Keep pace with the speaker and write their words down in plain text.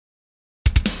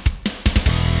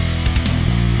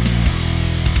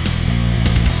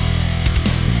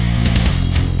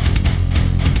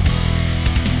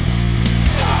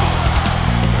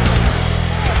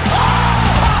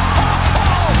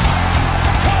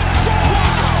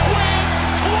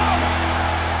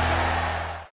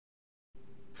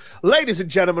Ladies and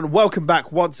gentlemen, welcome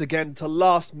back once again to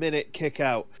Last Minute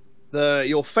Kickout,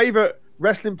 your favorite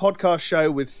wrestling podcast show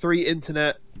with three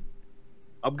internet,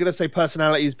 I'm going to say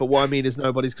personalities, but what I mean is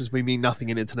nobodies because we mean nothing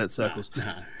in internet circles.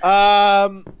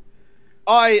 I,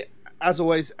 as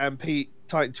always, am Pete,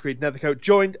 Titan Creed Nethercoat,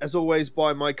 joined as always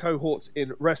by my cohorts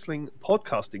in wrestling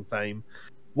podcasting fame.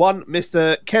 One,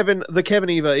 Mr. Kevin, the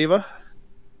Kevin Eva.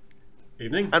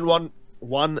 Evening. And one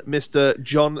Mr.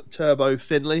 John Turbo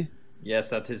Finley.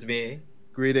 Yes, that is me.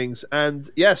 Greetings. And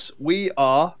yes, we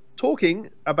are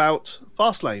talking about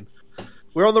Fastlane.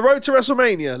 We're on the road to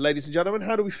WrestleMania, ladies and gentlemen.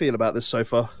 How do we feel about this so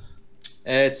far?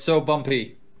 It's so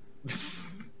bumpy.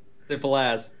 Simple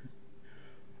as.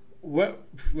 Well,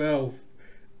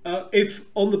 if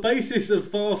on the basis of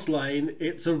Fastlane,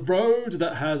 it's a road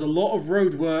that has a lot of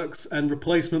roadworks and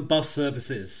replacement bus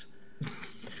services.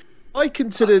 I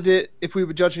considered it, if we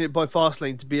were judging it by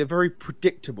Fastlane, to be a very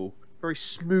predictable, very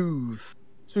smooth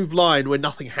line where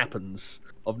nothing happens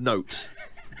of note.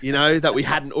 You know, that we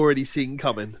hadn't already seen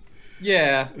coming.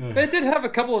 Yeah, but it did have a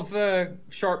couple of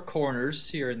sharp corners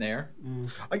here and there.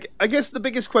 I guess the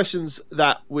biggest questions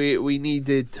that we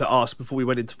needed to ask before we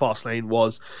went into Fastlane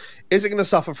was, is it going to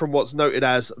suffer from what's noted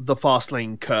as the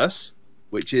Fastlane curse,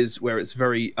 which is where it's a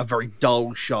very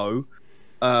dull show,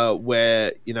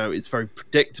 where, you know, it's very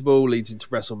predictable, leads into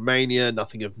WrestleMania,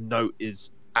 nothing of note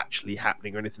is actually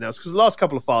happening or anything else, because the last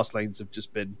couple of Fastlanes have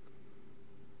just been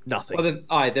nothing.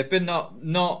 Well, they've been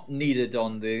not needed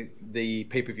on the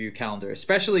pay-per-view calendar,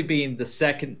 especially being the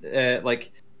second, the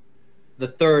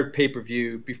third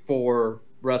pay-per-view before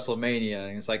WrestleMania.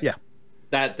 And it's like, yeah,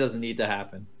 that doesn't need to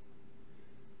happen.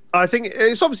 I think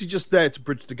it's obviously just there to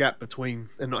bridge the gap between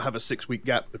and not have a 6-week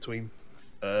gap between.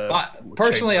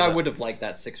 Personally, I would have liked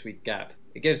that 6-week gap.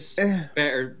 It gives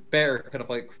better kind of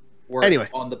like work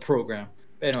on the program.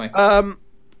 Anyway,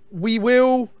 we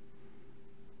will.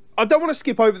 I don't want to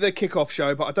skip over the kickoff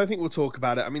show, but I don't think we'll talk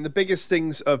about it. I mean, the biggest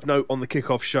things of note on the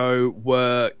kickoff show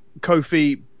were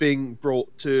Kofi being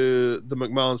brought to the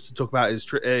McMahons to talk about his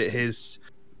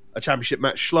championship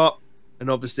match slot,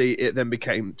 and obviously it then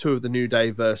became two of the New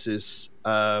Day versus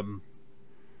Rusev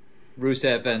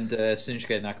and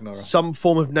Shinsuke Nakamura. Some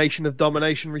form of Nation of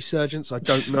Domination resurgence. I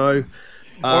don't know.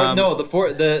 Or no,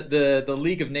 the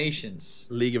League of Nations.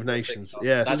 League of Nations.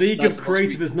 Yes. The League of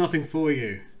Creative is nothing for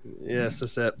you. Yes,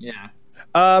 that's it. Yeah.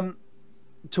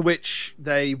 To which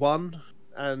they won,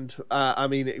 and I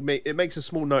mean, it makes a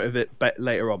small note of it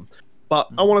later on. But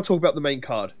I want to talk about the main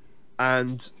card,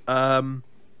 and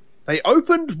they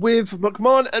opened with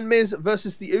McMahon and Miz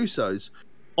versus the Usos.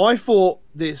 I thought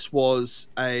this was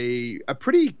a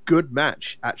pretty good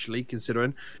match, actually,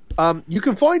 considering. You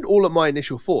can find all of my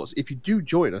initial thoughts if you do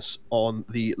join us on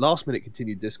the Last Minute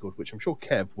Continued Discord, which I'm sure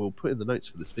Kev will put in the notes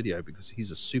for this video because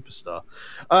he's a superstar.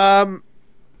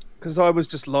 Because I was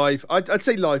just live, I'd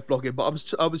say live blogging, but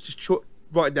I was just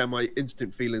writing down my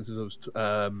instant feelings as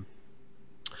I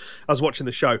was watching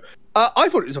the show. I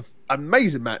thought it was an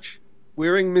amazing match. We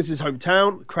were in Miz's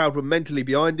hometown. The crowd were mentally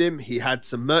behind him. He had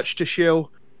some merch to shill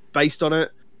based on it.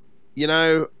 You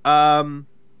know, I'll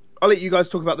let you guys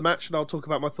talk about the match, and I'll talk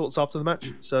about my thoughts after the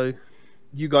match. So,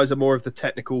 you guys are more of the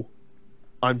technical.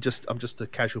 I'm just a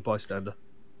casual bystander.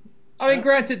 I mean,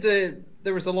 granted,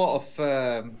 there was a lot of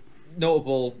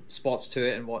notable spots to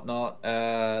it and whatnot.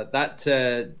 That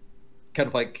kind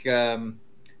of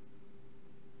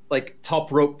like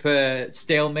top rope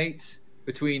stalemate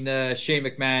between Shane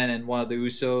McMahon and one of the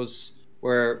Usos,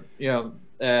 where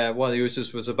one of the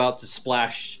Usos was about to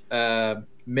splash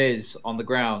Miz on the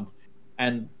ground.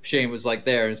 And Shane was like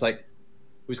there, and it's like,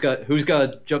 who's got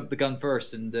to jump the gun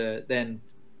first? And then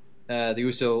the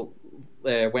Uso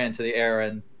went into the air,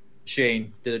 and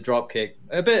Shane did a drop kick,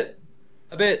 a bit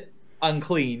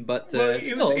unclean, but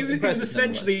it was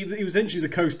essentially the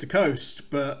coast to coast,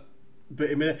 but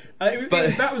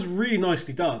that was really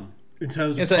nicely done in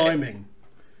terms of timing.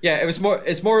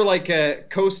 It's more like a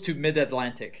coast to mid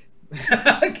Atlantic,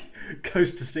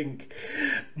 coast to sink.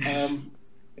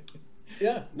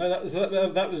 Yeah, no,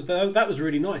 that was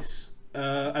really nice,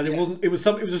 and it was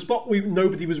a spot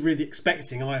nobody was really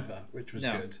expecting either, which was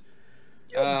good.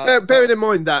 Bearing in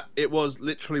mind that it was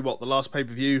literally the last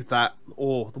pay-per-view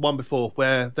or the one before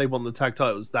where they won the tag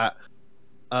titles, that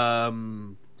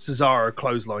Cesaro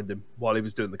clotheslined him while he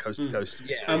was doing the coast to coast.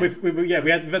 Yeah, and we've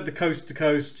had the coast to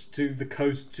coast to the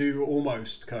coast to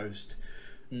almost coast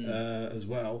as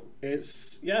well. It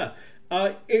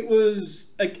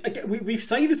was. We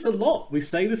say this a lot. We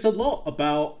say this a lot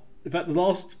about. In fact,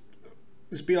 this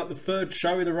would be like the third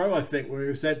show in a row, I think, where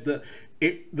we've said that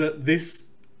this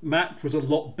match was a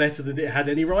lot better than it had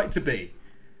any right to be.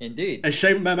 Indeed. And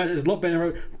Shane McMahon is a lot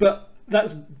better, but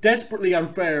that's desperately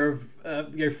unfair of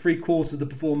three-quarters of the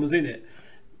performers in it.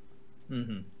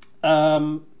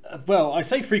 Well, I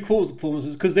say three-quarters of the performers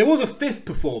because there was a fifth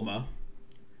performer.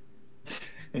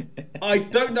 I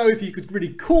don't know if you could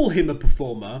really call him a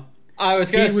performer. I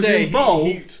was going to say he was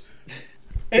involved.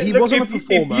 He wasn't a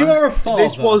performer. If you are a father,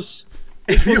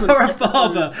 if you are a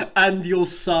father and your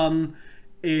son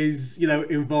is,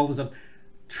 involved in something,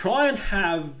 try and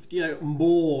have,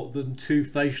 more than two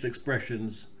facial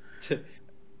expressions.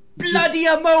 Bloody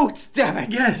emote, damn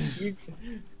it! Yes.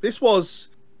 This was.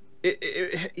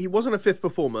 He wasn't a fifth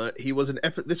performer.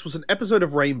 This was an episode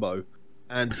of Rainbow,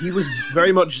 and he was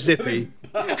very much Zippy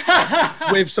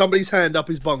with somebody's hand up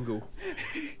his bungle.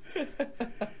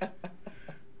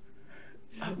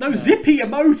 No, Zippy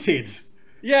emoted.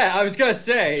 Yeah, I was going to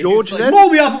say. George, It's more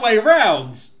the other way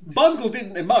around. Bungle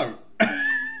didn't emote.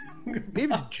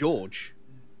 Maybe George.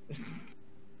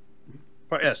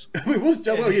 Right, yes. It was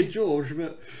George,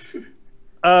 but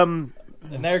And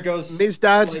there goes Miz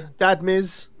Dad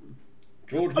Miz.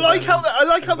 George. I like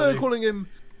how they were calling him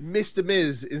Mr.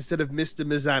 Miz instead of Mr.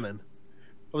 Mizanin.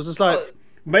 I was just like,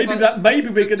 maybe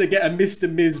we're gonna get a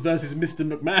Mr. Miz versus Mr.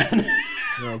 McMahon.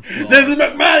 There's a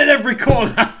McMahon in every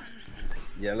corner.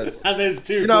 Yeah, and there's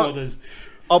two corners.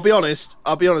 I'll be honest.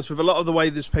 With a lot of the way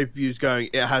this pay-per-view is going,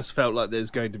 it has felt like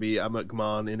there's going to be a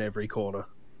McMahon in every corner.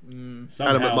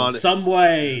 Somehow, some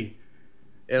way.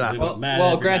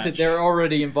 Well, granted, they're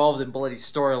already involved in bloody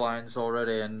storylines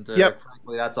already, and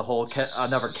frankly, that's a whole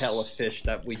another kettle of fish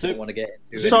that we don't want to get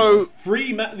into.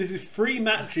 This is three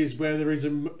matches where there is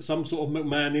some sort of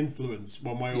McMahon influence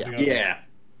one way or the other. Yeah,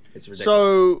 it's ridiculous.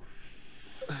 So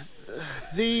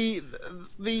the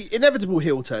inevitable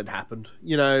heel turn happened.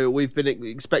 We've been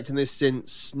expecting this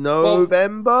since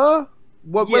November.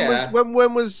 When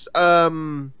was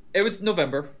It was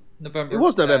November. It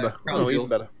was November. Crown Even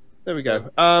better. There we go.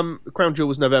 Crown Jewel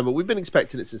was November. We've been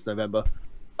expecting it since November.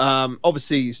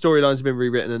 Obviously, storylines have been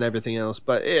rewritten and everything else,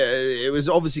 but it was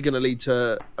obviously going to lead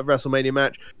to a WrestleMania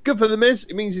match. Good for The Miz.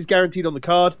 It means he's guaranteed on the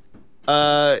card.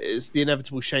 It's the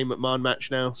inevitable Shane McMahon match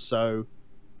now, so...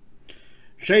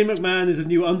 Shane McMahon is a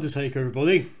new Undertaker,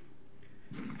 everybody.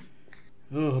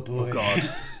 Oh, boy. Oh, God.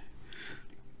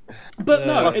 But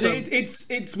no,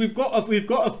 it's we've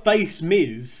got a face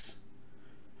Miz...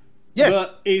 Yes.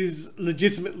 But is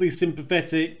legitimately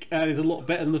sympathetic and is a lot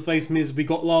better than the face Miz we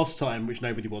got last time, which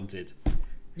nobody wanted.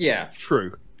 Yeah.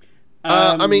 True.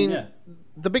 The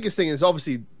biggest thing is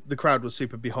obviously the crowd was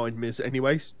super behind Miz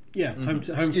anyways. Yeah,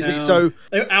 hometown. So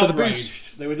they were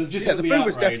outraged. They were legitimately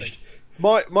outraged.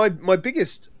 My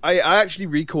biggest... I actually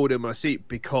recalled in my seat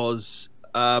because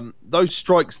those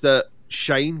strikes that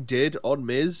Shane did on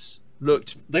Miz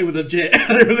looked... They were legit.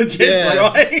 They were legit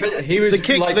strikes. He was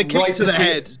the kick to the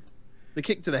head. The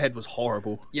kick to the head was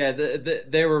horrible. Yeah,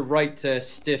 they were right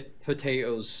stiff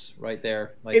potatoes right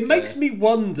there. It makes me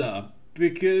wonder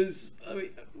because,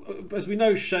 as we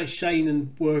know, Shane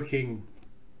and working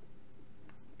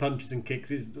punches and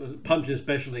kicks punches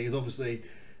especially is obviously,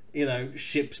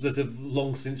 ships that have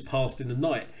long since passed in the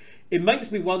night. It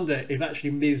makes me wonder if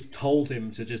actually Miz told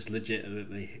him to just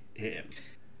legitimately hit him.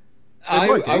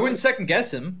 I wouldn't second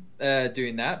guess him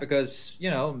doing that because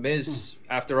Miz,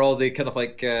 after all the kind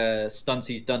of stunts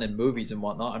he's done in movies and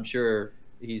whatnot, I'm sure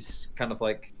he's kind of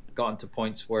gotten to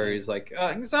points where he's like,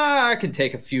 I can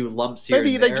take a few lumps here.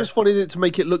 Maybe they just wanted it to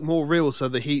make it look more real, so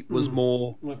the heat was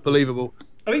more believable.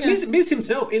 I mean, Miz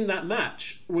himself in that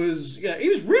match was he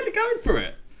was really going for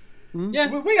it. Yeah,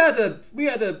 we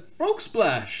had a frog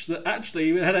splash that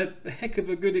actually had a heck of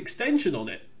a good extension on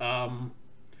it.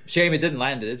 Shame it didn't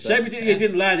land it. Shame he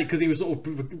didn't land it because he was sort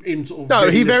of in sort of. No,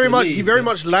 he very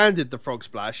much landed the frog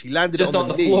splash. He landed just it on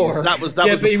the knees. floor. That was but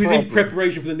he was problem. in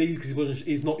preparation for the knees because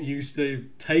he's not used to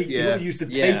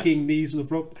taking knees from the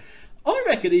frog. I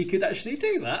reckon he could actually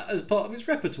do that as part of his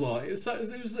repertoire. It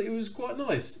was quite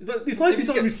nice. It's nice to see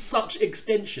something with such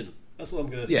extension. That's what I'm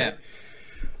going to say. Yeah.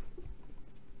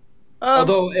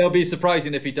 Although it'll be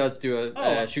surprising if he does do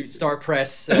a shoot star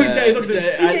press. He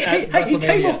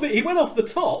came off. He went off the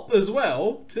top as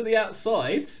well to the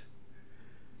outside.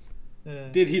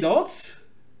 Did he not?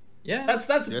 Yeah.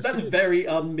 That's very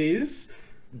un-Miz.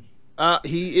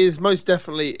 He is most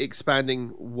definitely expanding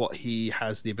what he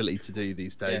has the ability to do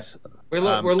these days. Yeah. We're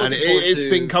looking and it's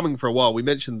been coming for a while. We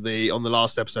mentioned on the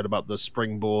last episode about the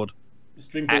springboard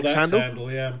axe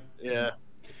handle. Yeah.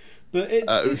 But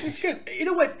it's good. In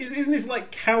a way, isn't this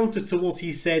counter to what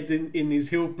he said in his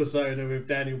heel persona with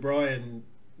Daniel Bryan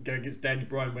going against Daniel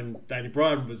Bryan when Daniel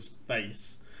Bryan was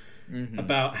face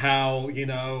about how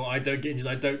I don't get injured,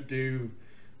 I don't do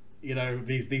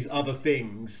these other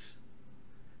things.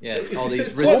 Yeah, all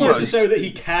It's these almost so that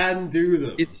he can do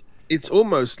them. It's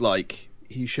almost like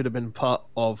he should have been part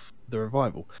of the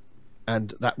revival,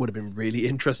 and that would have been really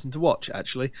interesting to watch.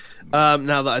 Actually, now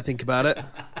that I think about it,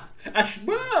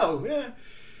 Wow, yeah.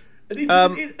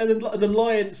 An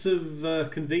alliance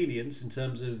of convenience in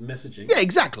terms of messaging. yeah,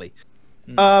 exactly.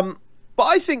 But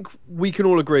I think we can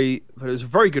all agree that it was a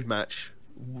very good match,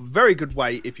 very good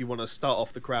way if you want to start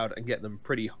off the crowd and get them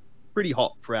pretty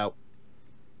hot throughout,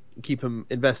 and keep them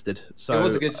invested. So it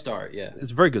was a good start. Yeah,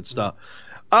 it's a very good start.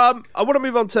 I want to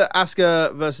move on to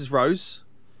Asuka versus Rose.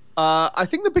 I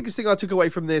think the biggest thing I took away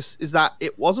from this is that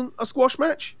it wasn't a squash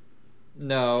match.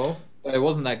 No, but it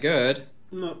wasn't that good.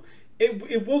 No,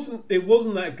 it wasn't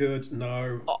that good.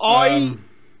 No,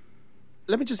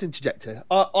 Let me just interject here.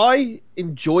 I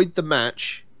enjoyed the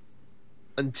match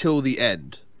until the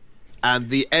end, and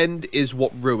the end is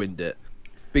what ruined it.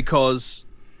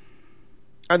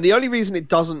 And the only reason it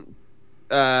doesn't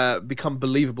become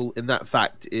believable in that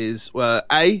fact is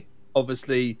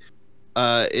obviously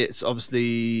it's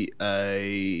obviously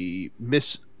a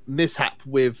mishap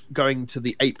with going to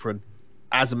the apron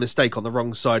as a mistake on the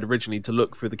wrong side originally to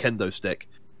look through the kendo stick.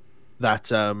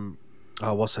 That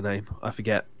what's her name? I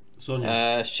forget.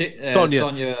 Sonya.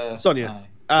 Sonya.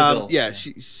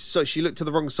 She looked to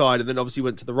the wrong side and then obviously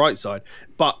went to the right side.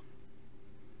 But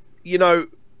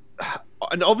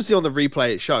and obviously on the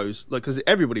replay it shows, like, because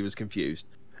everybody was confused,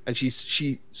 and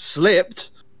she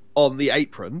slipped on the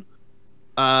apron,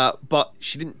 but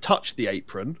she didn't touch the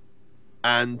apron.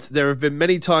 And there have been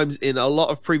many times in a lot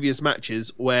of previous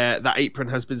matches where that apron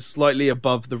has been slightly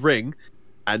above the ring,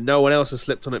 and no one else has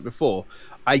slipped on it before.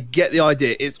 I get the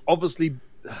idea. It's obviously,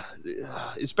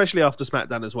 especially after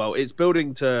SmackDown as well, it's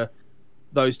building to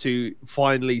those two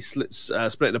finally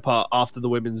splitting apart after the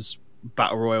women's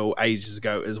Battle Royal ages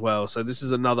ago as well. So this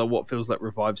is another what feels like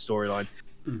revived storyline.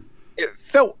 It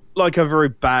felt like a very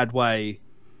bad way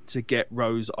to get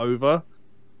Rose over.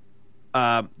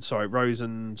 Rose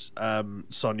and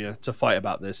Sonya to fight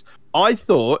about this. I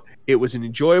thought it was an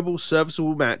enjoyable,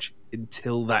 serviceable match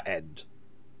until that end.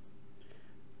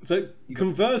 So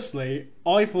conversely,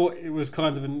 I thought it was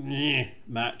kind of a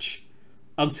match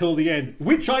until the end,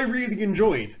 which I really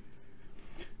enjoyed.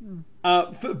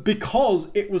 Because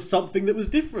it was something that was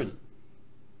different.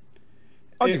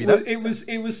 I'll give you that. It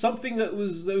was something that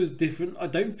was different. I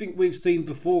don't think we've seen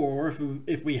before, or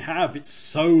if we have, it's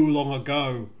so long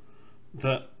ago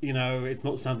that it's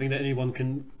not something that anyone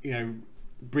can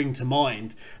bring to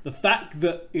mind. The fact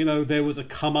that there was a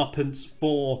comeuppance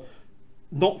for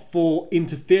not for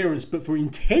interference but for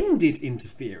intended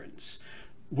interference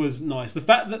was nice. The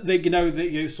fact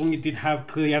that Sonya did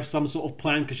clearly have some sort of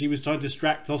plan because she was trying to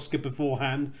distract Asuka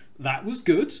beforehand, that was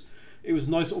good. It was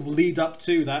a nice sort of lead up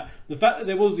to that. The fact that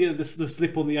there was the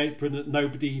slip on the apron that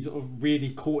nobody sort of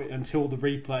really caught it until the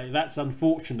replay, that's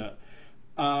unfortunate.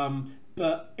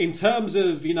 But in terms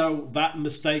of that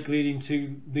mistake leading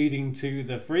to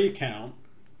the 3 count,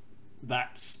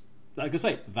 that's, like I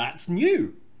say, that's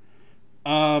new.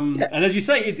 And as you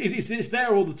say, it's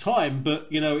there all the time, but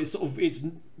it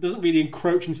doesn't really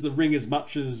encroach into the ring as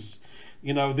much as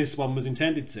this one was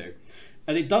intended to,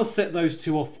 and it does set those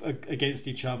two off against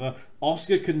each other.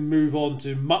 Asuka can move on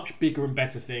to much bigger and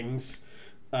better things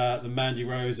than Mandy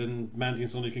Rose, and Mandy and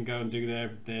Sonya can go and do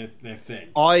their thing.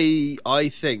 I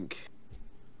think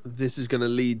this is going to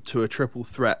lead to a triple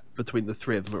threat between the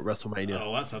three of them at WrestleMania.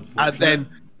 Oh, that's unfortunate. And then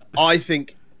I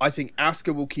think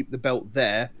Asuka will keep the belt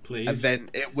there. Please. And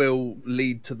then it will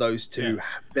lead to those two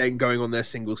then going on their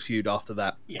singles feud after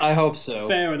that. Yeah, I hope so.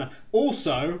 Fair enough.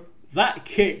 Also, that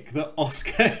kick that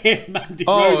Asuka hit Mandy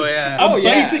Rose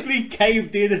basically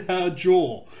caved in her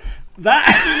jaw.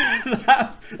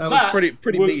 That was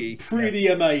pretty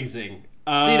amazing.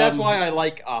 See, that's why I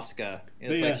like Asuka.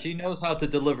 It's like she knows how to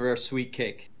deliver a sweet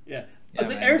kick. Yeah. I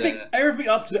think everything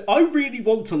up to I really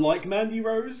want to like Mandy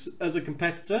Rose as a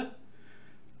competitor,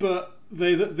 but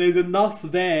there's enough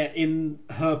there in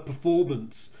her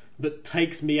performance that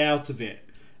takes me out of it,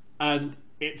 and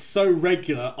it's so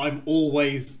regular. I'm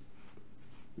always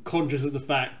conscious of the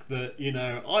fact that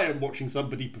I am watching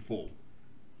somebody perform.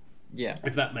 Yeah,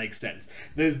 if that makes sense.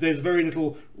 There's very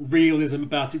little realism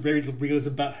about it. Very little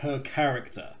realism about her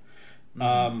character,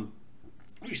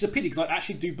 which is a pity because I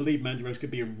actually do believe Mandy Rose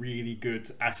could be a really good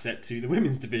asset to the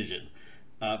women's division,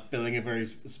 filling a very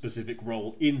specific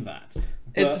role in that.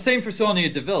 But, it's the same for Sonya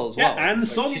Deville as well. Yeah, and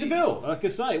Sonya Deville. Like I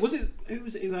say,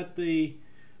 who had the?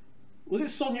 Was it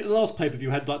Sonya at the last pay-per-view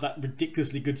had like that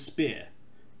ridiculously good spear?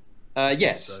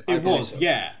 Yes, it was. So.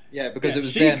 Yeah, because it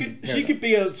was she could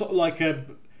be a sort of like a.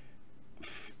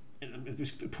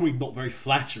 it's probably not very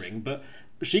flattering, but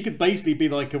she could basically be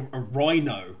like a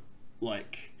rhino,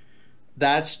 like.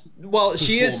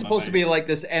 She is supposed to be like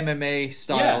this MMA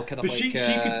style kind of. But she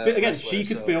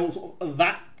could fill sort of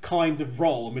that kind of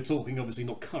role, and we're talking obviously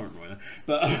not current right now,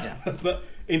 but but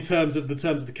in terms of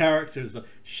the characters,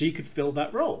 she could fill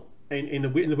that role in the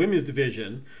women's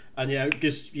division, and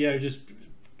just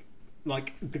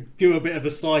like do a bit of a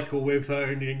cycle with her,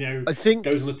 and I think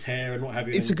goes on a tear and what have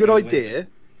you. It's a good idea,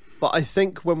 but I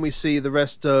think when we see the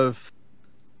rest of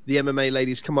the MMA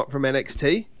ladies come up from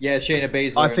NXT, Shayna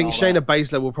Baszler. I think Shayna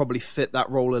Baszler will probably fit that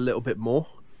role a little bit more.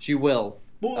 She will,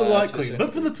 more than likely,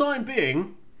 but for the time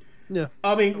being. Yeah,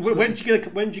 I mean, when's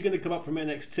you gonna come up from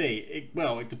NXT?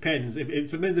 It depends. If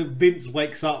Vince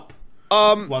wakes up,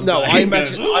 one day I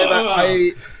imagine.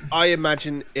 I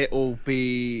imagine it'll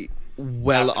be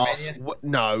well off. Mania?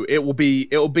 No, it will be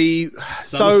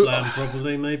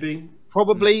SummerSlam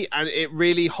probably, and it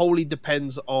really wholly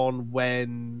depends on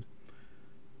when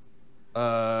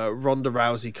Ronda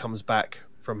Rousey comes back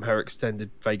from her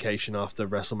extended vacation after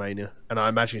WrestleMania, and I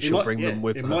imagine she'll bring them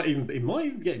with her. It might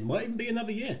even be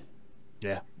another year.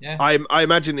 Yeah. I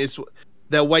imagine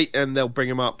they'll wait and they'll bring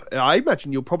him up. I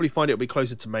imagine you'll probably find it'll be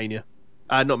closer to Mania,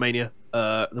 not Mania.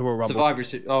 The Royal Rumble. Survivor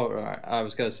Series. Oh, right. I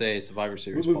was going to say Survivor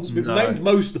Series. We've named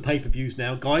most of the pay-per-views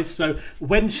now, guys. So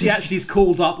when she actually is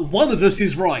called up, one of us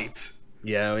is right.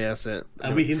 Yeah, that's it.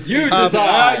 And we can see. You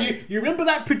remember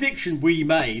that prediction we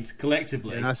made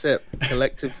collectively? Yeah, that's it.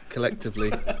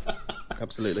 Collectively.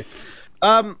 Absolutely.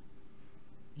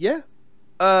 Yeah.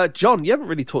 John, you haven't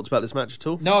really talked about this match at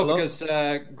all. No, because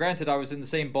granted, I was in the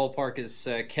same ballpark as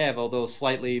Kev, although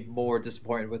slightly more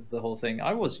disappointed with the whole thing.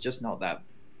 I was just not that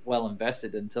well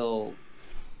invested until,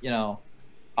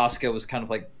 Asuka was kind of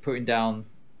like putting down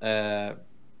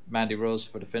Mandy Rose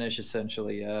for the finish,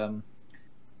 essentially. It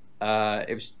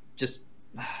was just,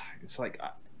 it's like,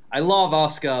 I love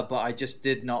Asuka, but I just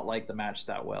did not like the match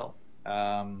that well.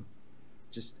 I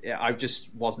just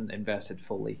wasn't invested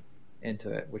fully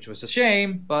into it, which was a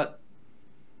shame, but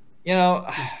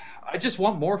I just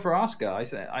want more for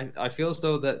Asuka. I feel as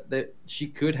though that she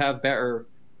could have better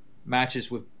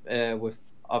matches with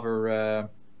other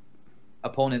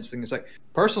opponents. Things like,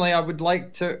 personally, I would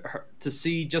like to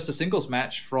see just a singles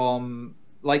match from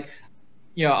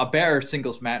a better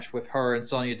singles match with her and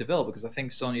Sonya Deville, because I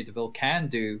think Sonya Deville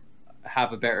can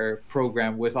have a better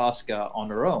program with Asuka on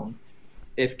her own,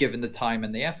 if given the time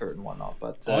and the effort and whatnot.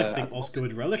 But I think Asuka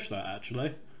would relish that,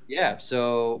 actually. Yeah,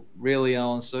 so really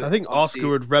I think Asuka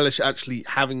would relish actually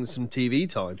having some TV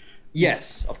time.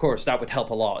 Yes, of course, that would help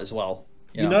a lot as well.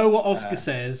 You know what Asuka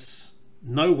says?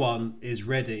 No one is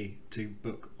ready to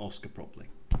book Asuka properly.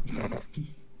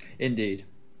 Indeed.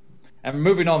 And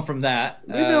moving on from that...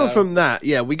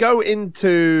 we go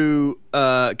into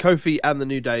Kofi and the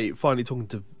New Day finally talking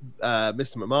to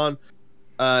Mr. McMahon.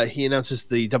 He announces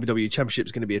the WWE Championship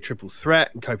is going to be a triple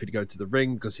threat and Kofi to go to the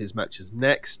ring because his match is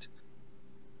next.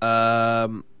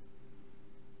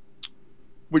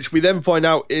 Which we then find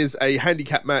out is a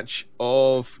handicap match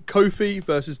of Kofi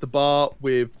versus The Bar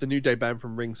with the New Day band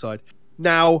from ringside.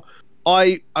 Now,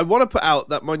 I want to put out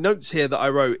that my notes here that I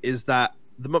wrote is that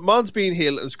the McMahon's being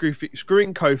heel and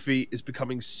screwing Kofi is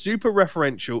becoming super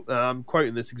referential. I'm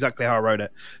quoting this exactly how I wrote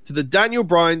it. To the Daniel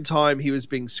Bryan time he was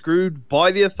being screwed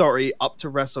by the Authority up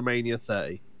to WrestleMania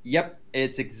 30. Yep,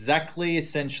 it's exactly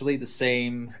essentially the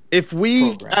same. If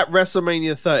we at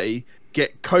WrestleMania 30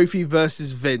 get Kofi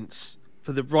versus Vince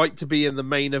for the right to be in the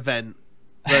main event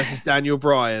versus Daniel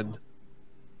Bryan,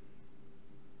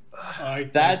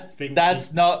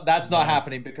 that's not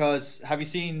happening, because have you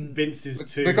seen Vince's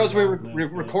too? Because we're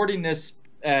recording this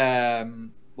after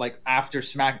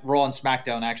Raw and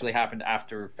SmackDown actually happened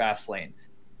after Fastlane,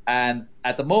 and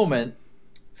at the moment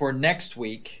for next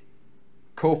week,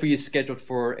 Kofi is scheduled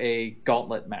for a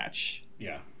gauntlet match.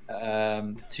 Yeah.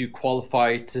 To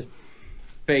qualify to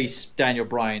face Daniel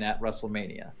Bryan at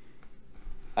WrestleMania.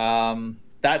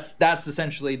 That's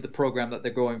essentially the program that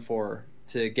they're going for,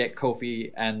 to get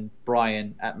Kofi and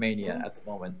Bryan at Mania at the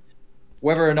moment.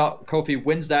 Whether or not Kofi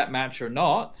wins that match or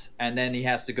not, and then he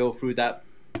has to go through that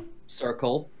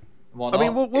circle. We'll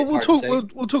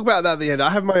talk about that at the end. I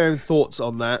have my own thoughts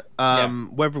on that.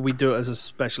 Whether we do it as a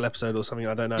special episode or something,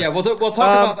 I don't know. Yeah, we'll talk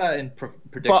about that in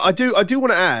prediction. But I do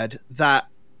want to add that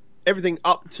everything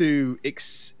up to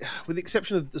with the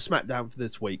exception of the SmackDown for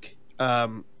this week,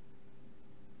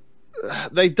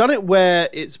 they've done it where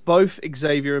it's both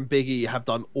Xavier and Big E have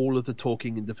done all of the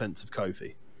talking in defense of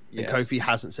Kofi. Yes. And Kofi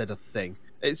hasn't said a thing.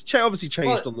 It's obviously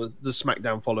changed on the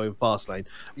SmackDown following Fastlane,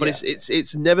 but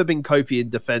it's never been Kofi in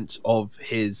defense of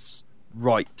his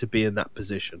right to be in that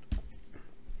position.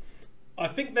 I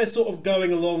think they're sort of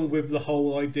going along with the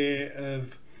whole idea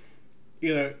of,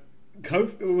 you know,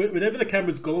 Kofi, whenever the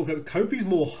camera's gone, Kofi's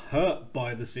more hurt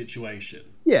by the situation.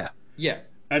 Yeah. Yeah.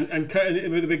 And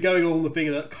we're going along the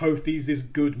thing that Kofi's this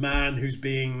good man who's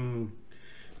being,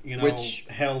 you know,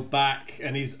 held back,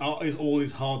 and is all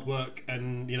his hard work,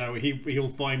 and you know he'll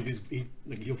find his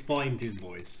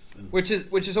voice. Which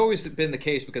has always been the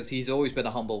case, because he's always been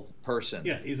a humble person.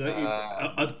 Yeah, he's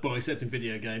well, except in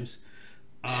video games.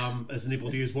 As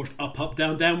anybody who's watched Up,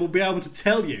 Down, Down will be able to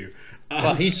tell you.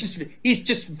 Well, he's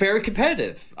just very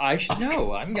competitive. I should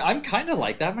know. I'm kind of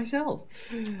like that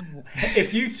myself.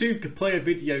 If you two could play a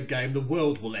video game, the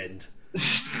world will end.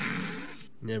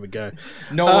 There we go.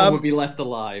 No one would be left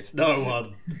alive. No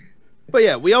one. But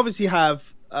yeah, we obviously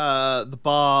have the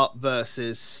Bar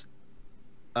versus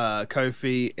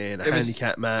Kofi in a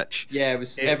handicap match. Yeah, it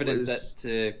was evident that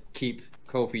to keep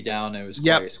Kofi down, it was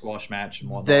quite a squash match and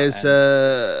whatnot. There's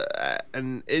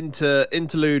an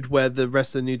interlude where the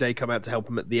rest of the New Day come out to help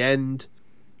him at the end,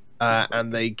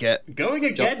 and they get going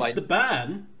against the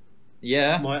ban.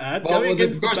 Yeah, might add, going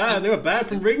against the ban. They were banned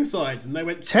from ringside, and they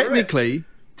went.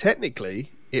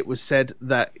 Technically, it was said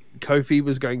that Kofi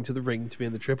was going to the ring to be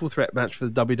in the triple threat match for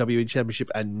the WWE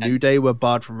Championship, and New Day were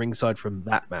barred from ringside from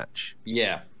that match.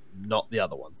 Yeah, not the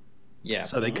other one. Yeah,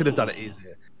 so they could have done it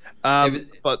easier.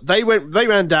 But they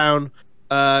ran down.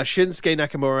 Shinsuke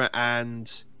Nakamura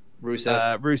and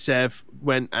Rusev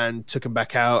went and took him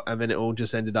back out, and then it all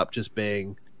just ended up just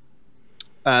being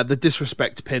the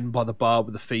disrespect pin by the Bar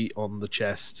with the feet on the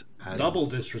chest. And double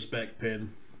disrespect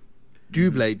pin.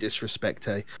 Double disrespect,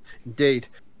 indeed.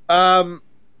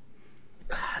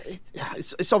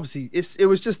 It's obviously it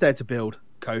was just there to build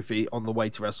Kofi on the way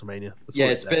to WrestleMania.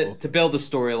 That's to build the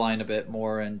storyline a bit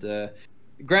more, and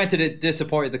granted, it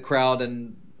disappointed the crowd,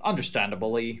 and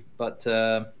understandably, but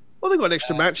well, they got an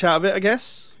extra match out of it, I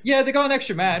guess. Yeah, they got an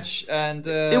extra match, and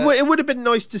it would have been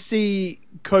nice to see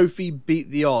Kofi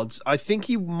beat the odds. I think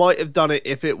he might have done it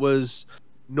if it was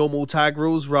normal tag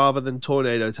rules rather than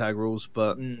tornado tag rules,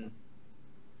 but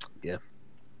yeah,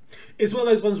 it's one of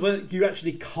those ones where you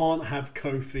actually can't have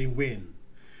Kofi win.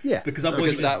 Yeah, because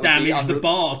otherwise it would damage the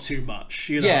Bar too much.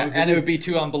 You know? Yeah, and it would be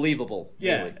too unbelievable.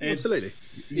 Yeah, really.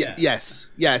 Absolutely. Yeah.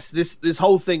 Yes. This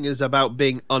whole thing is about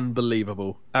being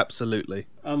unbelievable. Absolutely.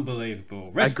 Unbelievable.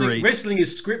 Wrestling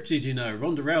is scripted, you know.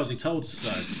 Ronda Rousey told us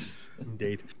so.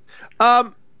 Indeed.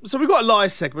 So we've got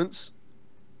Elias segments.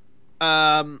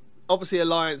 Obviously,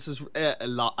 Alliance is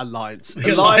Alliance.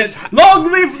 Long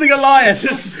live the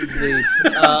Alliance!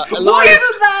 Why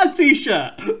isn't that a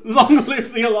t-shirt? Long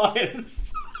live the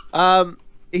Alliance.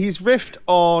 He's riffed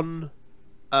on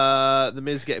the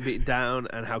Miz getting beaten down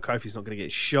and how Kofi's not going to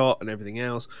get shot and everything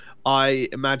else. I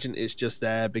imagine it's just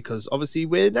there because obviously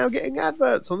we're now getting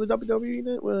adverts on the WWE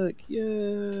Network.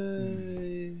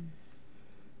 Yay!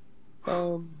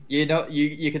 You know,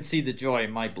 you can see the joy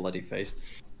in my bloody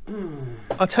face.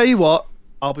 I'll tell you what,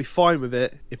 I'll be fine with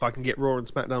it if I can get Raw and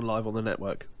SmackDown live on the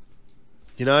network.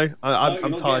 You know,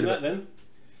 I'm tired of it. Then?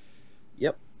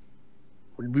 Yep.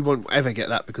 We won't ever get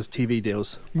that because TV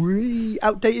deals.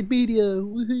 Outdated media.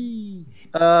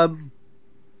 But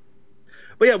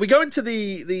yeah, we go into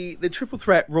the triple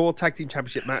threat Raw Tag Team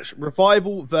Championship match.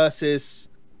 Revival versus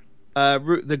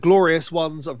the glorious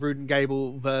ones of Rude and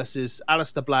Gable versus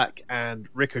Aleister Black and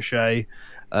Ricochet.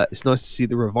 It's nice to see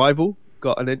the Revival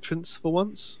got an entrance for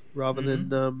once rather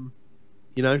than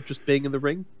just being in the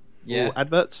ring or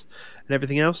adverts and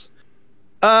everything else.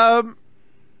 My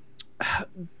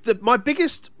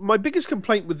biggest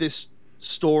complaint with this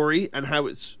story and how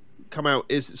it's come out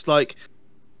is it's like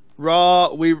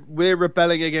we're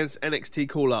rebelling against NXT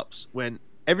call-ups when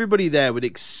everybody there, with the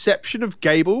exception of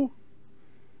Gable.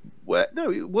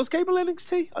 Was Gable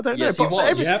NXT? I don't know.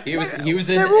 He was. He was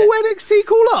in. They're all NXT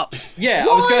call-ups. Yeah,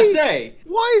 I was gonna say.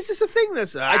 Why is this a thing?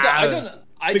 I don't know.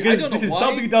 Because this is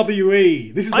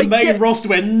WWE. This is the main roster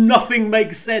where nothing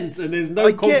makes sense and there's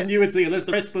no continuity unless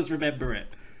the wrestlers remember it.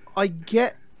 I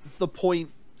get the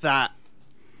point that,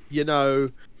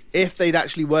 if they'd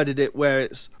actually worded it where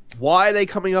it's why are they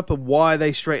coming up and why are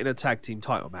they straight in a tag team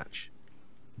title match,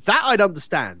 that I'd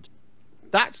understand.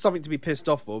 That's something to be pissed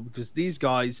off for because these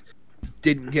guys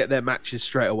didn't get their matches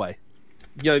straight away.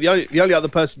 The only other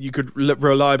person you could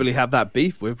reliably have that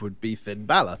beef with would be Finn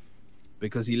Balor,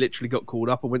 because he literally got called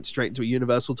up and went straight into a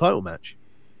Universal title match.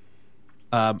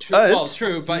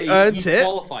 True, but he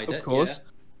qualified it, of course. Yeah.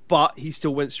 But he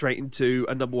still went straight into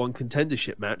a number one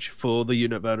contendership match for the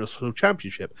Universal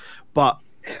Championship. But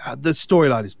the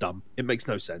storyline is dumb. It makes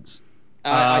no sense. The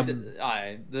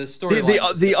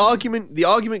storyline. The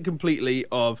argument completely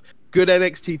of good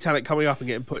NXT talent coming up and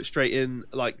getting put straight in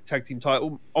like tag team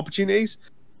title opportunities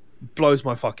blows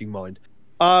my fucking mind.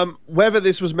 Whether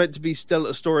this was meant to be still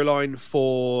a storyline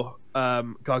for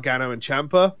Gargano and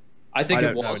Ciampa, I think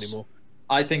it was. know anymore.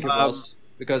 I think it was,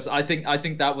 because I think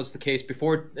that was the case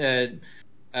before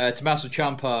Tommaso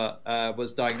Ciampa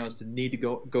was diagnosed to need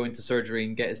to go into surgery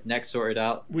and get his neck sorted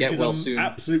out. Which get is well an soon.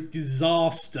 absolute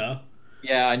disaster.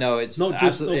 Yeah, I know. It's not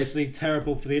just obviously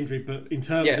terrible for the injury, but in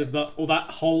terms of that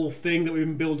whole thing that we've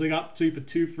been building up to for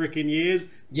 2 freaking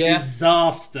years,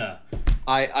 disaster.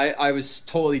 I was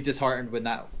totally disheartened when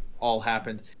that all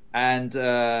happened, and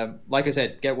like I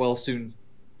said, get well soon,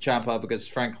 Ciampa, because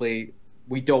frankly,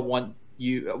 we don't want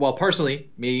you. Well,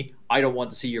 personally, I don't want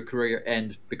to see your career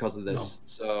end because of this. No.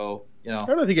 So I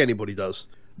don't think anybody does.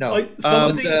 No,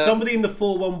 somebody in the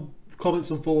 4-1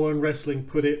 comments on 4-1 Wrestling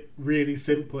put it really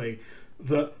simply,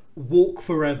 that walk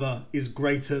forever is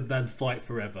greater than fight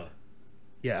forever.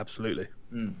 Yeah, absolutely.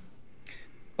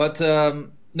 But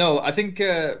no, I think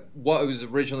what it was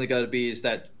originally going to be is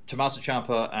that Tommaso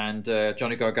Ciampa and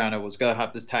Johnny Gargano was going to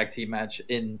have this tag team match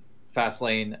in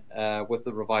Fastlane with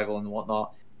the Revival and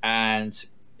whatnot, and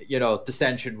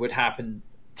dissension would happen,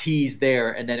 tease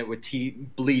there, and then it would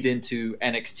bleed into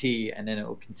NXT, and then it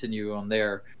will continue on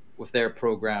there with their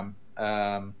program,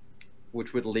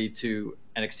 which would lead to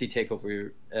NXT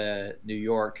Takeover New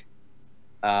York.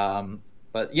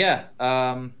 But yeah,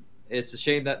 it's a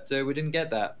shame that we didn't get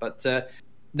that. But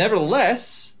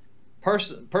nevertheless,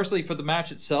 personally for the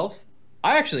match itself,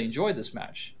 I actually enjoyed this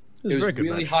match. It was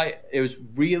really high. It was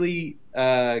really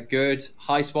good.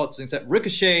 High spots, things like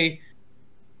Ricochet.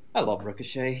 I love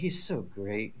Ricochet. He's so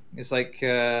great. It's like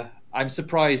I'm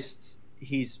surprised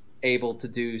he's able to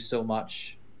do so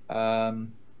much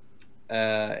in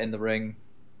the ring,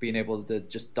 being able to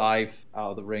just dive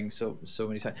out of the ring so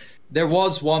many times. There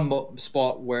was one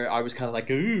spot where I was kind of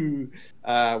like, ooh,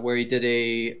 where he did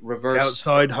a reverse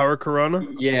outside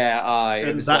Hurricanrana. Yeah,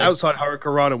 it was that outside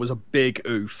Hurricanrana was a big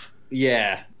oof.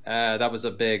 Yeah, that was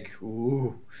a big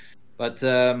ooh. But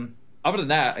other than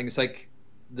that, it's like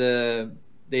the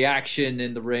action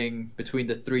in the ring between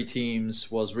the 3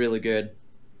 teams was really good.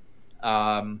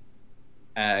 Gable,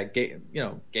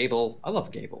 I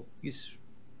love Gable. He's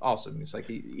awesome. It's like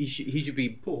he should be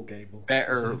poor Gable.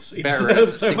 Better. He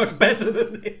deserves so much better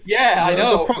than this. Yeah, I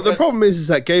know. The problem is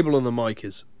that Gable on the mic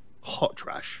is hot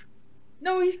trash.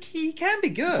 No, he can be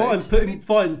good.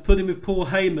 Put him with Paul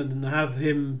Heyman and have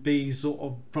him be sort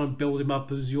of trying to build him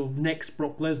up as your next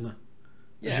Brock Lesnar.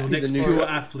 As your next pure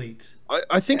athlete.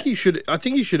 I think he should. I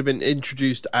think he should have been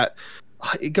introduced at.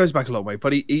 It goes back a long way,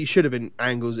 but he should have been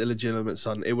Angle's illegitimate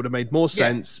son. It would have made more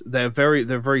sense. Yeah.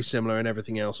 They're very similar and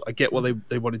everything else. I get why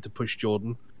they wanted to push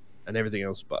Jordan and everything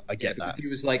else, but I get that. He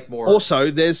was like more.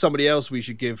 Also, there's somebody else we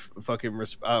should give fucking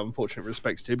unfortunate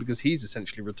respects to, because he's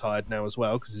essentially retired now as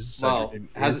well. Because his surgery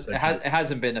it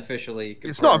hasn't been officially.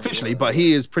 It's not officially, but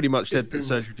he is pretty much said that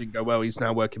surgery didn't go well. He's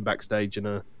now working backstage in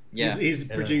a. Yeah,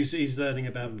 he's learning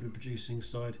about the producing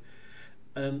side.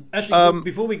 Actually,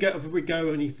 before we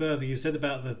go any further, you said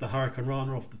about the Hurricane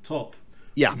Rana off the top.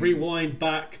 Yeah. Rewind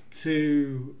back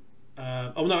to.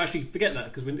 Actually, forget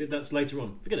that, because that's later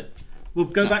on. Forget it. We'll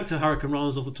go back to Hurricane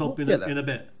Ranas off the top in a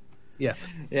bit. Yeah.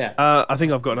 Yeah. I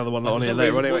think I've got another one on here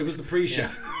later. Anyway. It was the pre-show.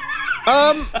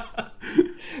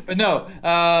 But no.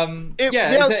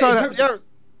 The outside.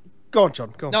 Go on,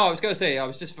 John. Go on. No, I was going to say, I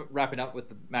was just wrapping up with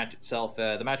the match itself.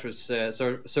 The match was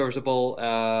serviceable.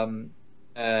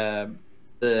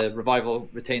 The Revival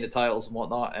retained the titles and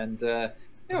whatnot, and it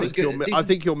was good. I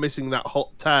think you're missing that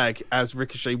hot tag as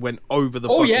Ricochet went over the.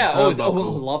 Oh yeah! I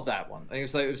love that one. It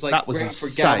was like that was great for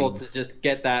Gable to just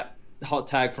get that hot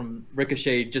tag from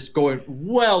Ricochet, just going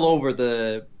well over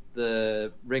the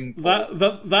ring.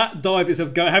 That dive is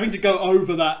having to go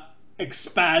over that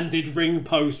expanded ring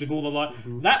post with all the light.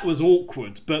 Mm-hmm. That was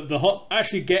awkward, but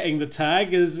actually getting the tag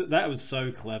that was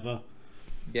so clever.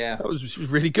 Yeah, that was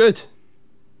really good.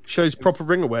 Shows proper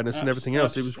ring awareness and everything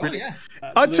else. It was really. Yeah.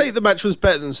 I'd say the match was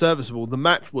better than serviceable. The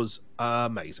match was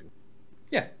amazing.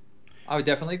 Yeah, I would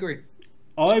definitely agree.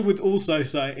 I would also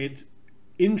say it's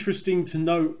interesting to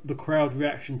note the crowd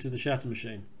reaction to the Shatter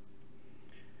Machine.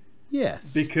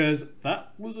 Yes, because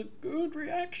that was a good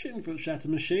reaction for the Shatter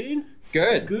Machine.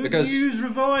 Good news,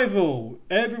 Revival.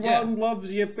 Everyone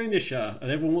loves your finisher,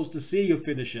 and everyone wants to see your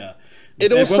finisher.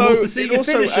 It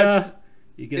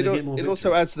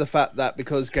also adds to the fact that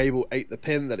because Gable ate the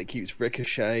pin, that it keeps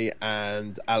Ricochet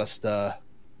and Alistair,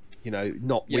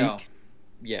 not weak.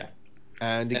 Yeah.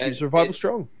 And it keeps Revival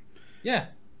strong. Yeah.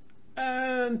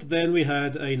 And then we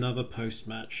had another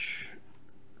post-match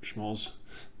schmoz.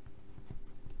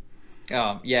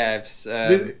 Yeah. It's,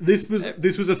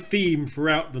 This was a theme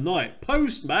throughout the night.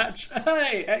 Post match,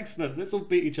 hey, excellent. Let's all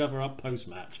beat each other up post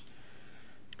match.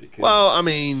 Well, I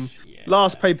mean,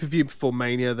 last pay-per-view before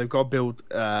Mania, they've got to build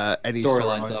any Storylines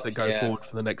storylines up, that go forward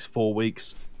for the next 4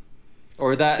 weeks.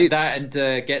 Or that and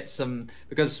get some,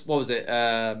 because what was it?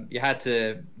 You had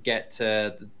to get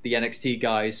the NXT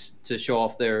guys to show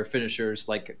off their finishers.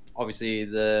 Like obviously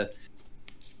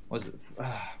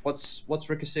what's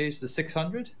Ricochet's, the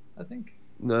 600, I think.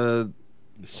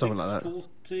 Something like that.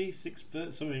 640,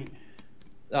 630, something.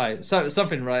 Aye, so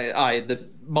something right. The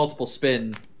multiple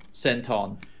spin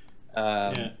senton.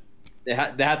 They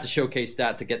had to showcase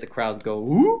that to get the crowd to go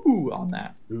ooh on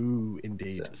that. Ooh,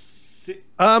 indeed. So,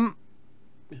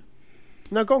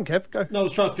 No, go on, Kev. Go. No, I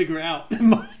was trying to figure it out.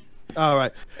 All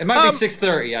right. It might be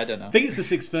 6:30. I don't know. I think it's the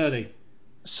 6:30.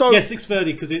 So 6:30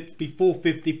 because it'd be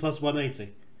 450 plus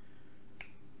 180.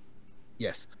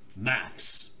 Yes.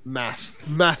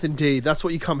 Math Indeed. That's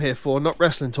what you come here for, not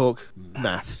wrestling talk.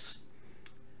 Maths.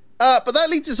 But that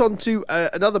leads us on to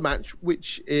another match,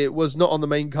 which was not on the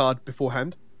main card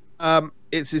beforehand.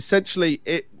 It's essentially,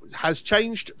 it has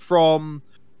changed from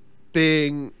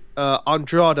being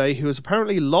Andrade, who has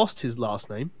apparently lost his last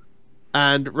name,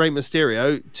 and Rey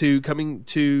Mysterio, to coming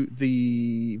to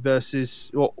the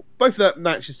versus. Well, both of that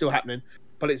match is still happening,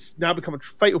 but it's now become a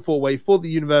fatal four-way for the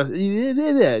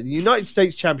United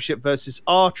States Championship versus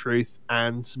R-Truth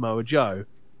and Samoa Joe.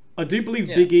 I do believe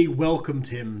Big E welcomed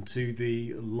him to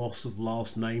the Loss of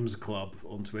Last Names Club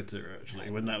on Twitter, actually,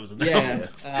 when that was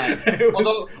announced. It was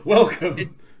although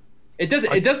welcome. It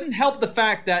doesn't help the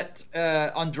fact that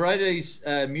Andrade's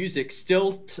music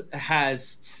still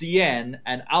has Cien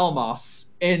and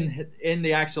Almas in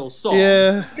the actual song.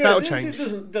 Yeah, that'll change.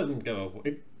 It doesn't go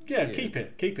away. Keep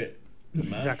it.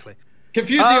 Exactly.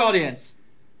 Confuse the audience.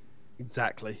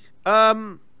 Exactly.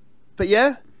 But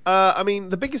yeah, I mean,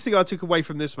 the biggest thing I took away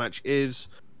from this match is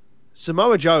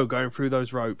Samoa Joe going through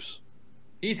those ropes.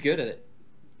 He's good at it.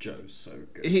 Joe's so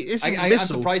good. I'm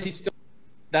surprised he's still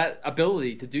that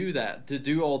ability to do that, to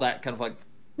do all that kind of like.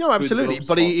 No, absolutely,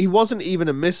 but he wasn't even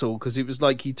a missile because it was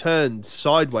like he turned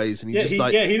sideways and he he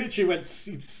literally went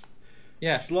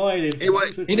sliding.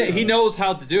 He knows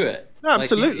how to do it. No,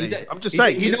 absolutely. Like I'm just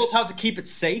saying he knows how to keep it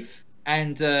safe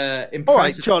and impressive. All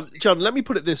right, John. Let me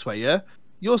put it this way. Yeah,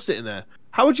 you're sitting there.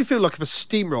 How would you feel like if a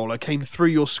steamroller came through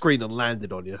your screen and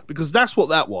landed on you? Because that's what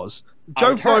that was.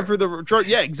 Joe flying through the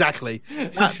yeah, exactly.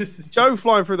 Joe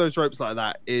flying through those ropes like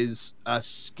that is a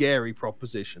scary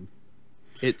proposition.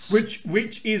 It's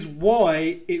which is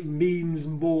why it means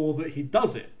more that he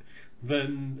does it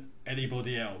than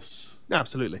anybody else.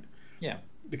 Absolutely. Yeah.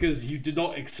 Because you do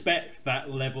not expect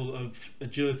that level of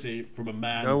agility from a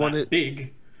man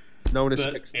big. No one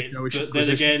expects the Joe-ish But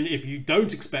then again, if you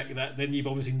don't expect that, then you've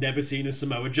obviously never seen a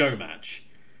Samoa Joe match.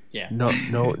 Yeah. No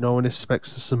one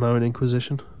expects the Samoan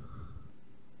Inquisition.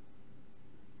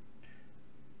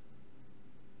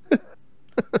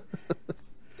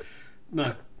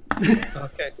 No.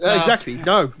 Okay. Exactly.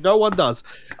 No one does.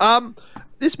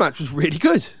 This match was really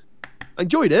good. I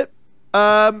enjoyed it.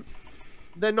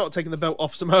 They're not taking the belt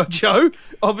off Samoa Joe,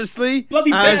 obviously.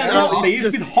 Bloody better not be. It's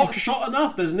been hot shot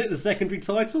enough, hasn't it? The secondary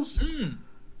titles.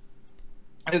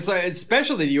 It's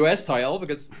especially the US title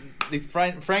because they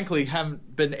frankly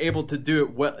haven't been able to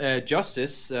do it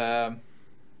justice for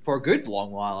a good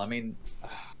long while. I mean,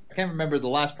 I can't remember the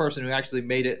last person who actually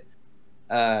made it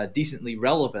decently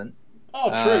relevant.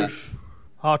 R-Truth.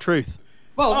 R-Truth.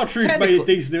 Well, R-Truth made it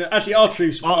decent. Actually,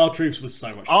 R-Truth was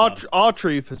so much fun.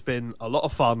 R-Truth has been a lot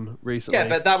of fun recently. Yeah,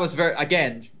 but that was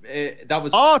that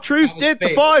was... R-Truth did the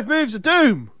 5 moves of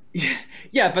doom!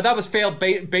 Yeah, but that was failed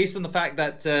based on the fact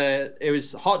that it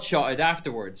was hot-shotted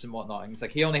afterwards and whatnot. And it's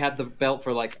like he only had the belt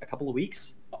for like a couple of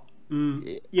weeks.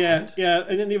 Yeah,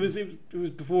 and then it was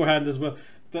beforehand as well.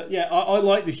 But yeah, I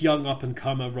like this young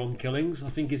up-and-comer Ron Killings. I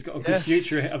think he's got a good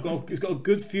future. He's got a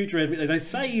good future. They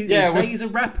say he's a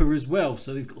rapper as well,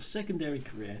 so he's got a secondary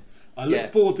career. I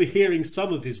look forward to heaaring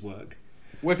some of his work.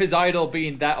 With his idol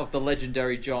being that of the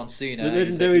legendary John Cena. The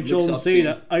legendary John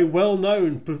Cena, a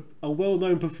well-known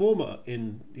performer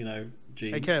in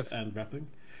jeans and rapping.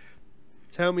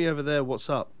 Tell me over there what's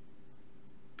up.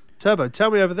 Turbo,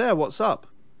 tell me over there what's up.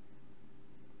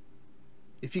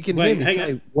 If you can hear me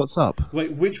say, what's up?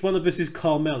 Wait, which one of us is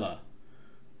Carmella?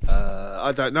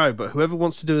 I don't know, but whoever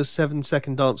wants to do a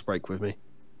 7-second dance break with me.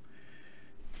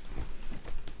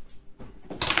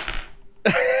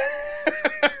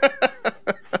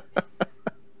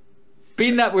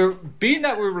 Being that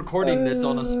we're recording this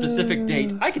on a specific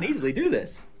date, I can easily do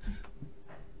this.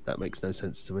 That makes no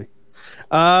sense to me.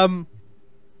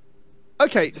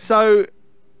 Okay, so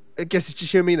I guess it's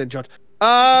just you and me then, John.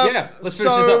 Yeah, let's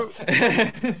finish this up.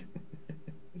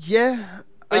 Yeah.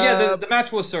 But yeah, the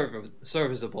match was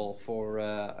serviceable for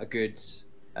a good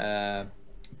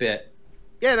bit.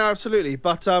 Yeah, no, absolutely.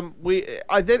 But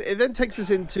it then takes us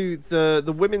into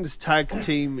the women's tag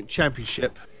team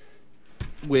championship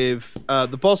with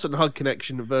the Boss and Hug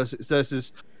Connection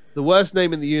versus the worst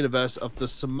name in the universe of the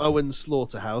Samoan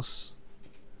Slaughterhouse.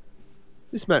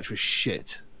 This match was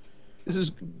shit. This is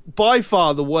by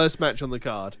far the worst match on the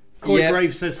card. Corey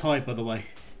Graves says hi, by the way.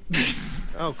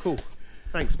 Oh, cool.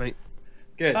 Thanks, mate.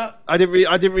 Good. I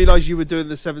didn't realize you were doing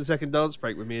the 7-second dance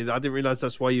break with me. I didn't realize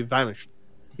that's why you vanished.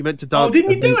 You meant to dance. Oh,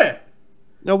 didn't you do it?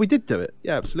 No, we did do it.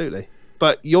 Yeah, absolutely.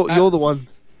 But you're the one.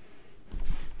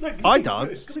 Look, I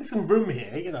danced. Getting some room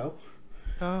here, you know.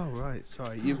 Oh right,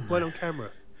 sorry. You went on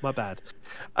camera. My bad.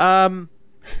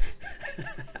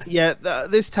 Yeah,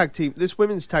 this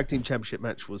women's tag team championship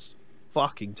match was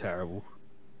fucking terrible.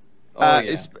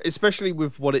 Especially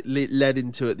with what it led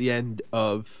into at the end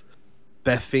of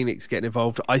Beth Phoenix getting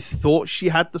involved. I thought she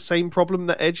had the same problem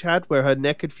that Edge had, where her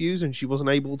neck had fused and she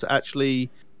wasn't able to actually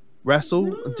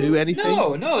wrestle and do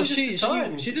anything. No, she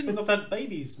didn't have had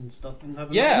babies and stuff.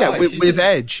 With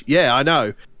Edge. Yeah, I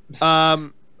know.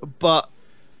 But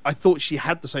I thought she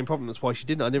had the same problem. That's why she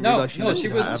didn't. I didn't realize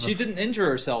she didn't injure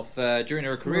herself during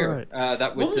her career. Right.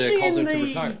 That would cause her to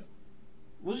retire.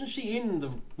 Wasn't she in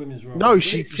the women's Raw? No,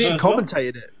 she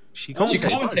commentated it. She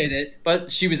commentated it,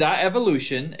 but she was at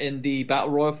Evolution in the Battle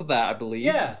Royal for that, I believe.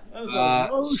 Yeah,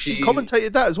 that was she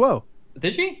commentated that as well.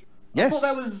 Did she? Yes. I thought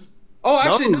that was. Oh,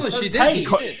 actually, no, she did.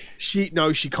 She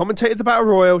commentated the Battle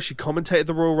Royal. She commentated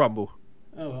the Royal Rumble.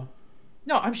 Oh well.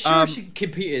 No, I'm sure she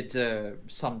competed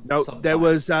some. No, there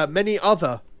was many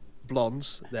other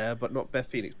blondes there, but not Beth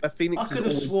Phoenix. Beth Phoenix. I could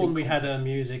have sworn we had her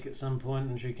music at some point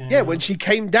when she came. Yeah, when she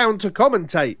came down to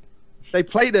commentate, they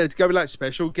played her to go like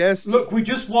special guest. Look, we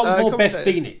just want more Beth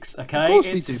Phoenix, okay? Of course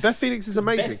we do. Beth Phoenix is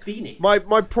amazing. Beth Phoenix.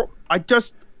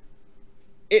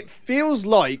 It feels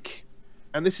like,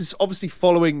 and this is obviously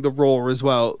following the Raw as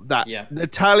well, that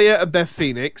Natalya and Beth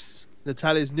Phoenix,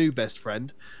 Natalia's new best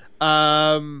friend,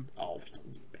 that's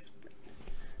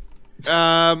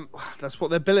what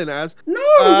they're billing it as.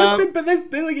 No, they're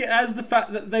billing it as the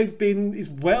fact that is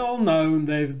well known.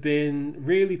 They've been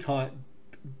really tight,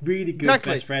 really good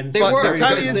best friends.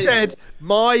 Natalya said,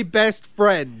 "My best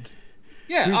friend."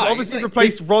 Yeah, who's obviously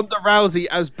replaced Ronda Rousey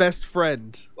as best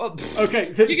friend. Well,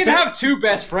 okay, you can have two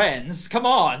best friends. Come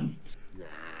on.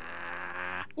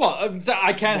 What? So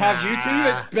I can't have you two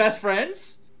as best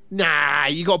friends? Nah,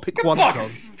 you gotta pick one,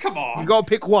 John. Come on. You gotta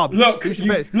pick one. Look,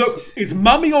 it's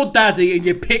mummy or daddy, and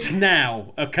you pick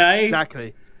now, okay?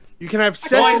 Exactly. You can have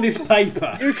sign this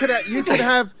paper. You can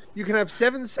have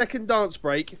 7-second dance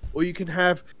break, or you can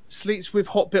have Sleeps with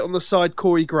Hot Bit on the side,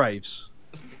 Corey Graves.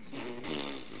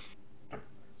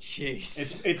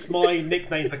 Jeez. It's my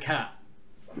nickname for cat.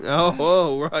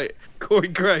 Oh, right. Corey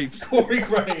Graves. Corey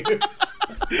Graves.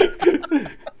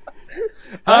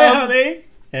 Hi, honey.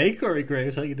 Hey, Corey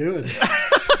Graves. How you doing?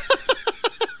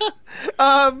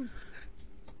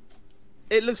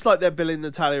 It looks like they're billing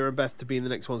Natalya and Beth to be the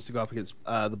next ones to go up against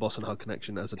the Boss and Hug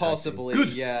Connection as a possibly.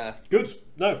 Good. Yeah. Good.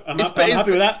 No, I'm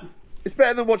happy with that. It's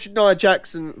better than watching Nia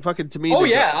Jax and fucking Tamina. Oh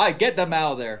yeah, I get them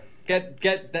out of there. Get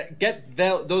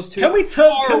those two.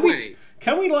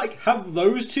 Can we like have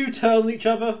those two turn each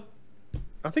other?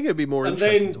 I think it'd be more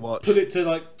interesting to watch. Put it to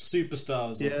like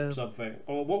superstars or something.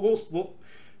 Or what?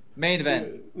 Main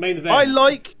event. Main event.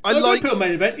 Don't put a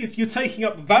main event. You're taking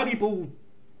up valuable.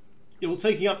 You're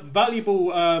taking up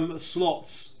valuable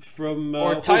slots from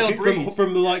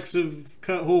from the likes of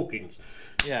Kurt Hawkins.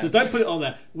 Yeah. So don't put it on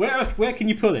there. Where can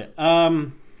you put it?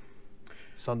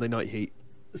 Sunday Night Heat.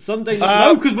 Sunday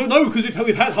night? No, because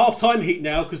we've had half-time heat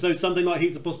now. Because those Sunday Night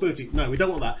Heat's a possibility. No, we don't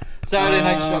want that. Saturday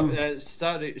night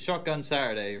Shotgun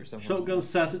Saturday or something. Shotgun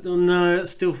Saturday. Oh, no, that's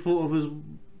still thought of as.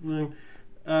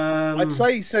 I'd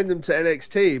say send them to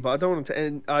NXT, but I don't want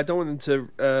them to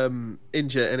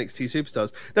injure NXT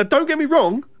superstars. Now, don't get me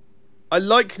wrong, I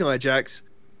like Nia Jax.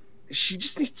 She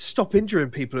just needs to stop injuring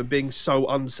people and being so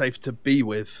unsafe to be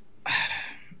with.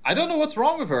 I don't know what's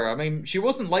wrong with her. I mean, she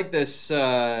wasn't like this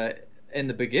in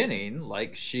the beginning.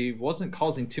 Like, she wasn't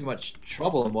causing too much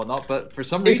trouble and whatnot. But for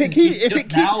some reason, she's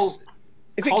just now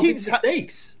causing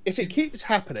mistakes. If it keeps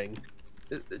happening,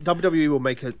 WWE will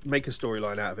make a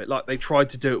storyline out of it, like they tried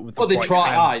to do it with. They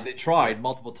tried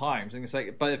multiple times, and it's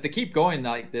like, but if they keep going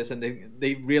like this, and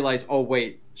they realize, oh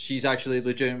wait, she's actually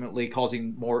legitimately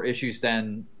causing more issues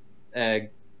than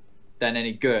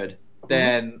any good,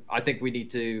 then I think we need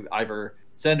to either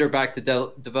send her back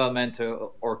to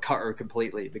developmental or cut her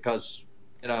completely, because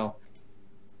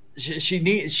she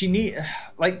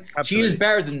like Absolutely. she is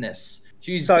better than this.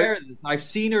 She's better than this. I've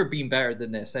seen her being better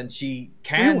than this, and she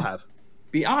can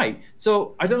be.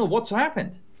 So I don't know what's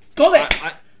happened. Got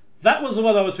it. That was the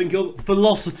one I was thinking of.